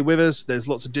want to play with us. There's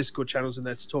lots of Discord channels in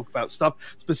there to talk about stuff,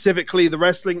 specifically the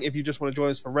wrestling, if you just want to join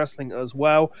us for wrestling as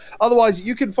well. Otherwise,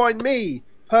 you can find me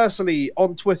personally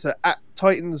on Twitter at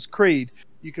Titans Creed.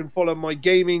 You can follow my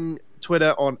gaming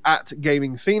Twitter on at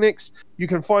Gaming Phoenix. You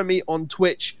can find me on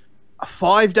Twitch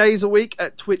 5 days a week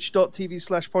at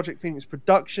twitch.tv/Project Phoenix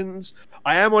Productions.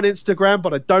 I am on Instagram,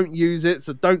 but I don't use it,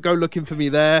 so don't go looking for me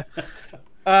there.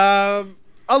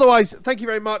 Otherwise, thank you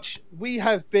very much. We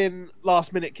have been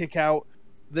Last Minute Kickout.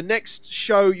 The next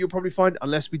show you'll probably find,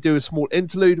 unless we do a small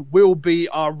interlude, will be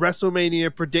our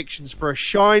WrestleMania predictions for a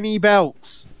shiny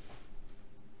belt.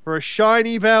 For a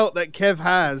shiny belt that Kev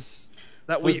has.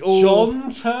 That we all... John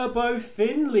Turbo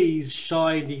Finley's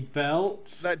shiny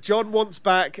belt. That John wants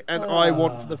back and I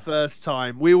want for the first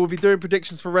time. We will be doing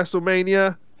predictions for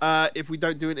WrestleMania. If we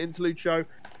don't do an interlude show,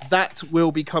 that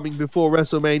will be coming before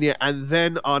WrestleMania. And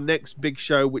then our next big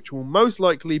show, which will most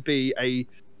likely be a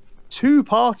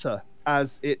 2-parter,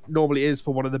 as it normally is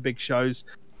for one of the big shows,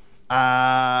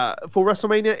 for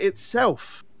WrestleMania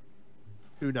itself.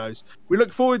 Who knows? We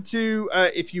look forward to,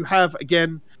 if you have,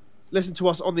 again... listen to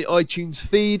us on the iTunes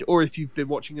feed, or if you've been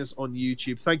watching us on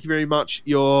YouTube. Thank you very much.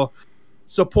 Your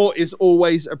support is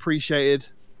always appreciated.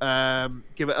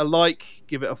 Give it a like,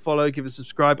 give it a follow, give it a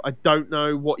subscribe. I don't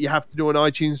know what you have to do on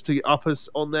iTunes to up us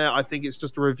on there. I think it's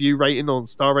just a review rating on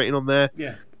star rating on there.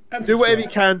 Yeah. And do whatever you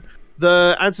can.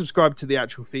 And subscribe to the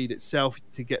actual feed itself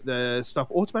to get the stuff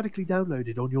automatically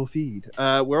downloaded on your feed.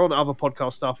 We're on other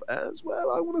podcast stuff as well,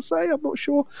 I want to say. I'm not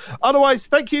sure. Otherwise,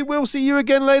 thank you. We'll see you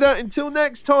again later. Until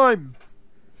next time,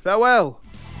 farewell.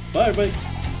 Bye, everybody.